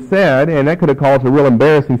Herman said, and that could have caused a real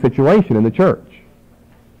embarrassing situation in the church.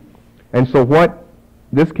 And so what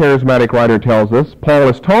this charismatic writer tells us, Paul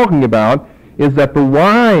is talking about, is that the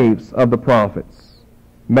wives of the prophets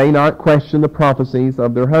may not question the prophecies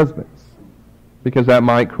of their husbands, because that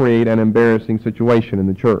might create an embarrassing situation in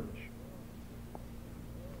the church.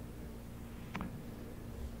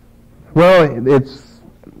 Well, it's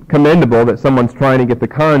commendable that someone's trying to get the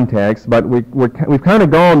context, but we've kind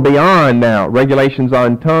of gone beyond now regulations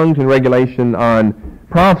on tongues and regulation on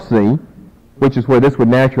prophecy, which is where this would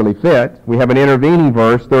naturally fit. We have an intervening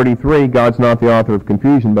verse, 33, God's not the author of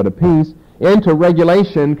confusion but of peace, into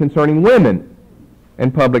regulation concerning women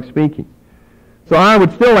and public speaking. So I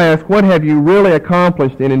would still ask, what have you really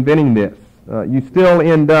accomplished in inventing this? You still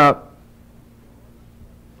end up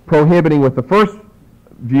prohibiting, with the first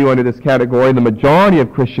view under this category, the majority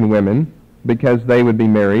of Christian women, because they would be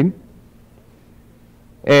married.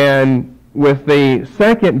 And with the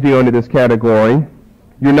second view under this category,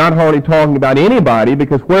 you're not hardly talking about anybody,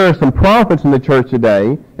 because where are some prophets in the church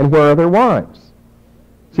today, and where are their wives?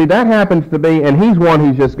 See, that happens to be, and he's one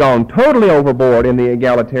who's just gone totally overboard in the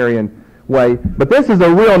egalitarian way. But this is a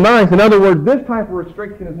real nice, in other words, this type of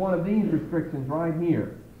restriction is one of these restrictions right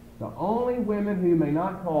here. The only women who may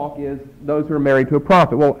not talk is those who are married to a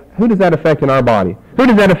prophet. Well, who does that affect in our body? Who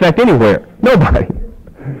does that affect anywhere? Nobody.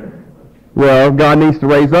 Well, God needs to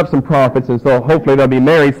raise up some prophets, and so hopefully they'll be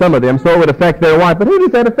married, some of them, so it would affect their wife. But who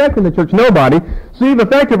does that affect in the church? Nobody. So you've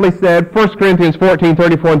effectively said 1 Corinthians 14,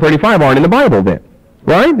 34, and 35 aren't in the Bible then.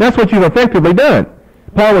 Right? That's what you've effectively done.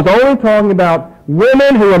 Paul was only talking about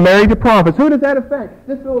women who are married to prophets. Who does that affect?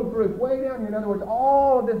 This little group way down here. In other words,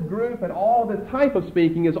 all of this group and all this type of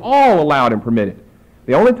speaking is all allowed and permitted.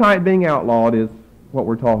 The only type being outlawed is what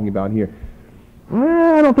we're talking about here.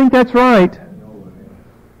 Well, I don't think that's right.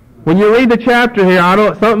 When you read the chapter here,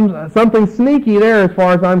 something sneaky there as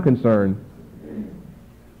far as I'm concerned.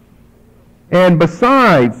 And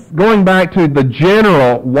besides, going back to the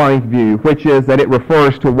general wife view, which is that it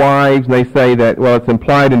refers to wives, and they say that, well, it's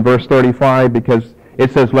implied in verse 35 because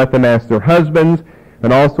it says, let them ask their husbands.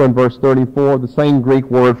 And also in verse 34, the same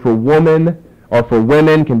Greek word for woman or for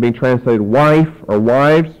women can be translated wife or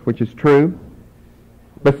wives, which is true.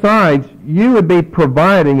 Besides, you would be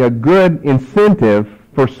providing a good incentive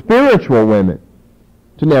for spiritual women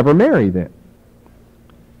to never marry them,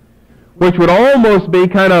 which would almost be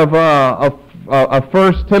kind of a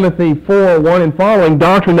 1 Timothy 4:1 and following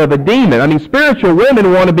doctrine of a demon. Spiritual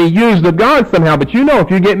women want to be used of God somehow, but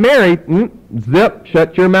if you get married, zip,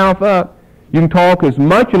 shut your mouth up. You can talk as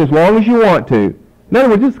much and as long as you want to. In other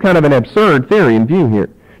words, this is kind of an absurd theory in view here.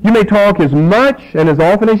 You may talk as much and as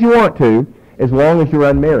often as you want to, as long as you're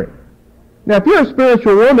unmarried. Now, if you're a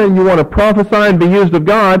spiritual woman, you want to prophesy and be used of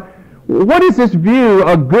God, what is this view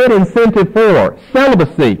a good incentive for?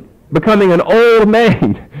 Celibacy. Becoming an old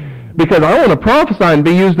maid. Because I want to prophesy and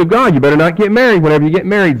be used of God. You better not get married. Whenever you get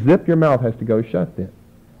married, zip, your mouth has to go shut then.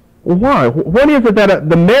 Well, why? What is it that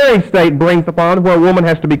the married state brings upon where a woman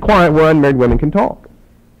has to be quiet where unmarried women can talk?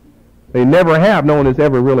 They never have. No one has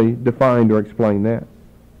ever really defined or explained that.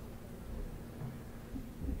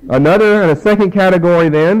 Another and a second category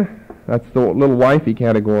then, that's the little wifey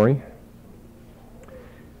category.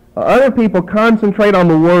 Other people concentrate on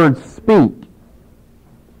the word speak.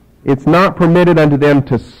 It's not permitted unto them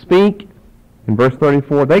to speak. In verse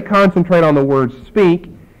 34, they concentrate on the word speak,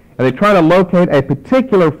 and they try to locate a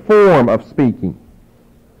particular form of speaking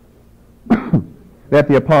that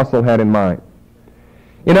the apostle had in mind.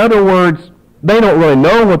 In other words, they don't really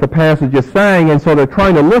know what the passage is saying, and so they're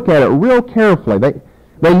trying to look at it real carefully.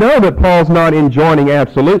 They know that Paul's not enjoining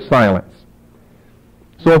absolute silence.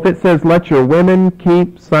 So if it says, let your women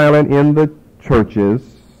keep silent in the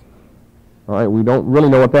churches, all right, we don't really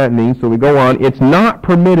know what that means, so we go on. It's not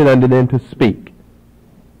permitted unto them to speak.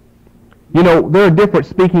 You know, there are different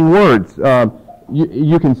speaking words.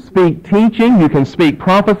 You can speak teaching, you can speak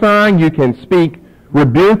prophesying, you can speak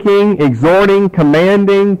rebuking, exhorting,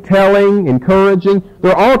 commanding, telling, encouraging.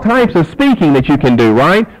 There are all types of speaking that you can do,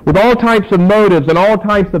 right? With all types of motives and all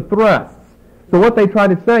types of thrusts. So what they try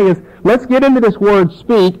to say is, let's get into this word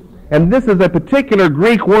speak, and this is a particular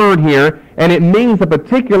Greek word here, and it means a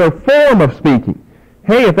particular form of speaking.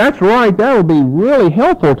 Hey, if that's right, that will be really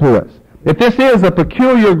helpful to us. If this is a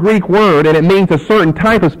peculiar Greek word, and it means a certain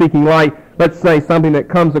type of speaking, like, let's say, something that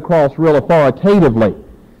comes across real authoritatively,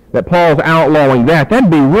 that Paul's outlawing that'd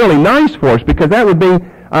be really nice for us, because that would be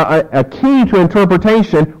a key to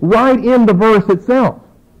interpretation right in the verse itself.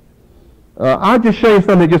 I'll just show you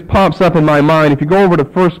something that just pops up in my mind. If you go over to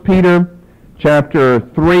 1 Peter chapter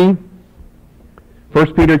 3,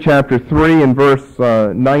 1 Peter chapter 3 and verse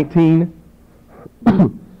 19,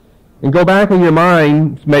 and go back in your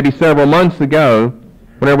mind maybe several months ago,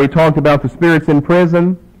 whenever we talked about the spirits in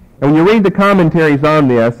prison, and when you read the commentaries on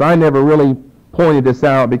this, I never really pointed this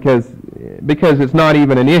out because it's not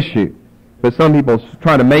even an issue, but some people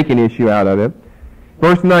try to make an issue out of it.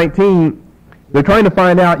 Verse 19, they're trying to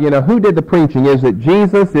find out, who did the preaching? Is it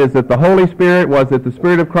Jesus? Is it the Holy Spirit? Was it the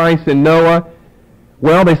Spirit of Christ in Noah?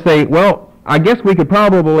 Well, they say, I guess we could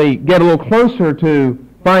probably get a little closer to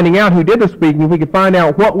finding out who did the speaking if we could find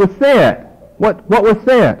out what was said. What was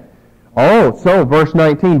said? Oh, so verse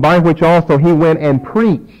 19, by which also he went and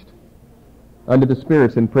preached unto the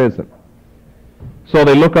spirits in prison. So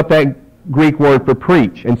they look up that Greek word for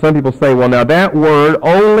preach, and some people say, well, now that word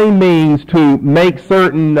only means to make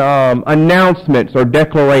certain announcements or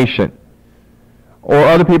declaration. Or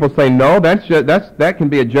other people say, no, that can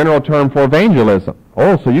be a general term for evangelism.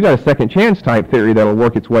 Oh, so you got a second chance type theory that'll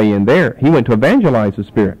work its way in there. He went to evangelize the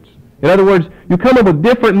spirits. In other words, you come up with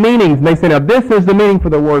different meanings, and they say, now this is the meaning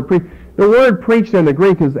for the word preach. The word preached in the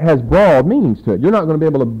Greek has broad meanings to it. You're not going to be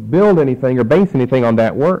able to build anything or base anything on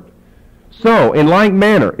that word. So, in like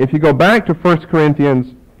manner, if you go back to 1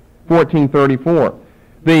 Corinthians 14:34,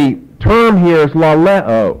 the term here is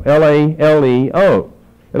laleo, L-A-L-E-O.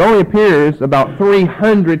 It only appears about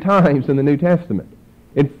 300 times in the New Testament.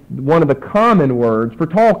 It's one of the common words for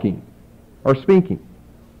talking or speaking.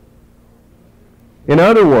 In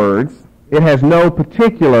other words, it has no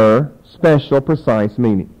particular, special, precise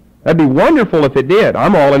meaning. That'd be wonderful if it did.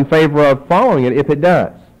 I'm all in favor of following it if it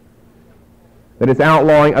does. That it's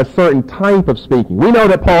outlawing a certain type of speaking. We know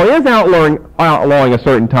that Paul is outlawing a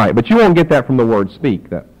certain type, but you won't get that from the word speak,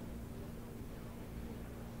 though.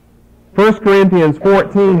 1 Corinthians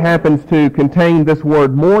 14 happens to contain this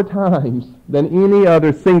word more times than any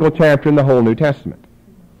other single chapter in the whole New Testament.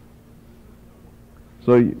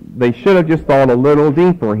 So they should have just thought a little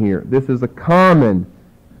deeper here. This is a common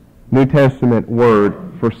New Testament word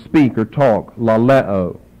for speak or talk,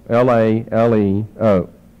 laleo, L-A-L-E-O.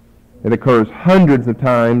 It occurs hundreds of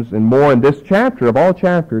times and more in this chapter of all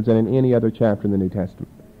chapters than in any other chapter in the New Testament.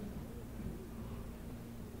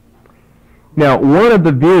 Now, one of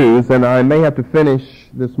the views, and I may have to finish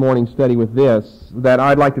this morning's study with this, that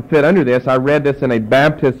I'd like to fit under this, I read this in a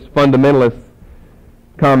Baptist fundamentalist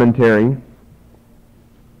commentary,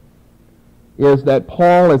 is that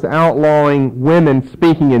Paul is outlawing women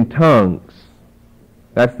speaking in tongues.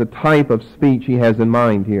 That's the type of speech he has in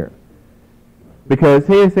mind here. Because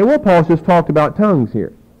he say, well, Paul's just talked about tongues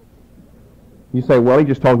here. You say, well, he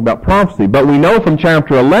just talked about prophecy. But we know from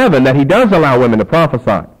chapter 11 that he does allow women to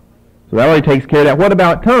prophesy. So that already takes care of that. What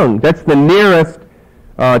about tongues? That's the nearest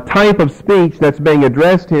type of speech that's being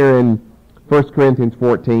addressed here in 1 Corinthians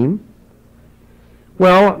 14.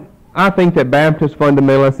 Well, I think that Baptist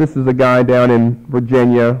fundamentalists, this is a guy down in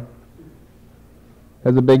Virginia,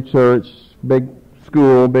 has a big church, big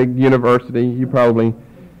school, big university, you probably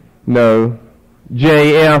know.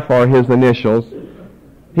 JF are his initials.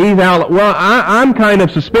 He's I'm kind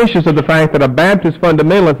of suspicious of the fact that a Baptist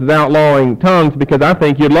fundamentalist is outlawing tongues, because I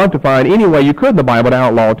think you'd love to find any way you could in the Bible to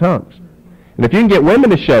outlaw tongues. And if you can get women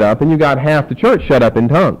to shut up, then you got half the church shut up in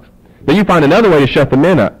tongues. Then you find another way to shut the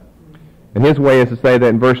men up. And his way is to say that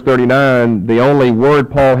in verse 39, the only word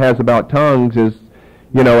Paul has about tongues is,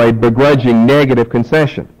 a begrudging negative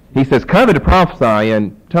concession. He says, covet to prophesy,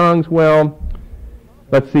 and tongues, well,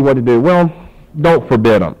 let's see what to do. Well, don't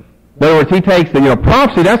forbid them. In other words, he takes the,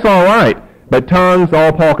 prophecy, that's all right. But tongues,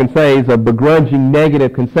 all Paul can say is a begrudging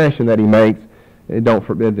negative concession that he makes. Don't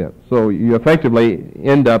forbid them. So you effectively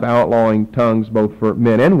end up outlawing tongues both for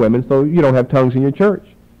men and women, so you don't have tongues in your church.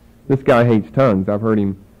 This guy hates tongues. I've heard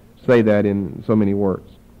him say that in so many words.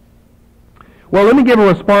 Well, let me give a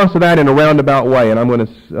response to that in a roundabout way, and I'm going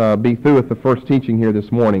to be through with the first teaching here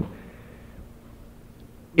this morning.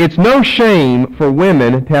 It's no shame for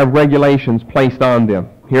women to have regulations placed on them,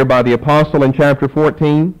 here by the apostle in chapter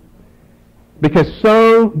 14, because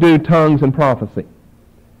so do tongues and prophecy.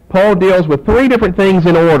 Paul deals with three different things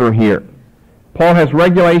in order here. Paul has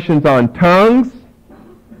regulations on tongues,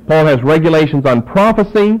 Paul has regulations on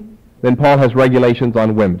prophecy, then Paul has regulations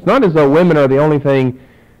on women. It's not as though women are the only thing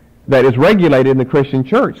that is regulated in the Christian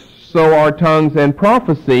church. So are tongues and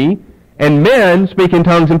prophecy, and men speak in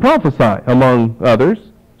tongues and prophesy, among others.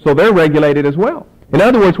 So they're regulated as well. In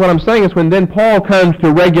other words, what I'm saying is when then Paul comes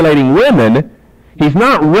to regulating women, he's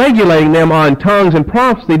not regulating them on tongues and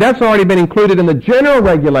prophecy. That's already been included in the general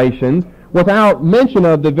regulations without mention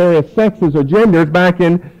of the various sexes or genders back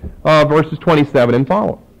in verses 27 and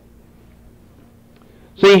following.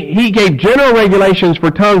 See, he gave general regulations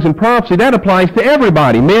for tongues and prophecy. That applies to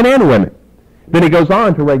everybody, men and women. Then he goes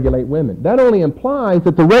on to regulate women. That only implies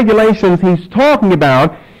that the regulations he's talking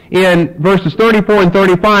about in verses 34 and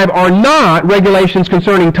 35 are not regulations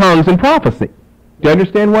concerning tongues and prophecy. Do you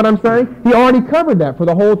understand what I'm saying? He already covered that for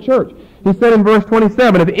the whole church. He said in verse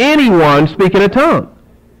 27, if anyone speak in a tongue.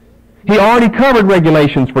 He already covered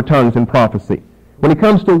regulations for tongues and prophecy. When it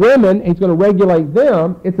comes to women, he's going to regulate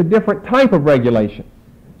them. It's a different type of regulation.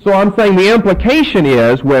 So I'm saying the implication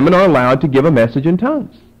is women are allowed to give a message in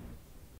tongues.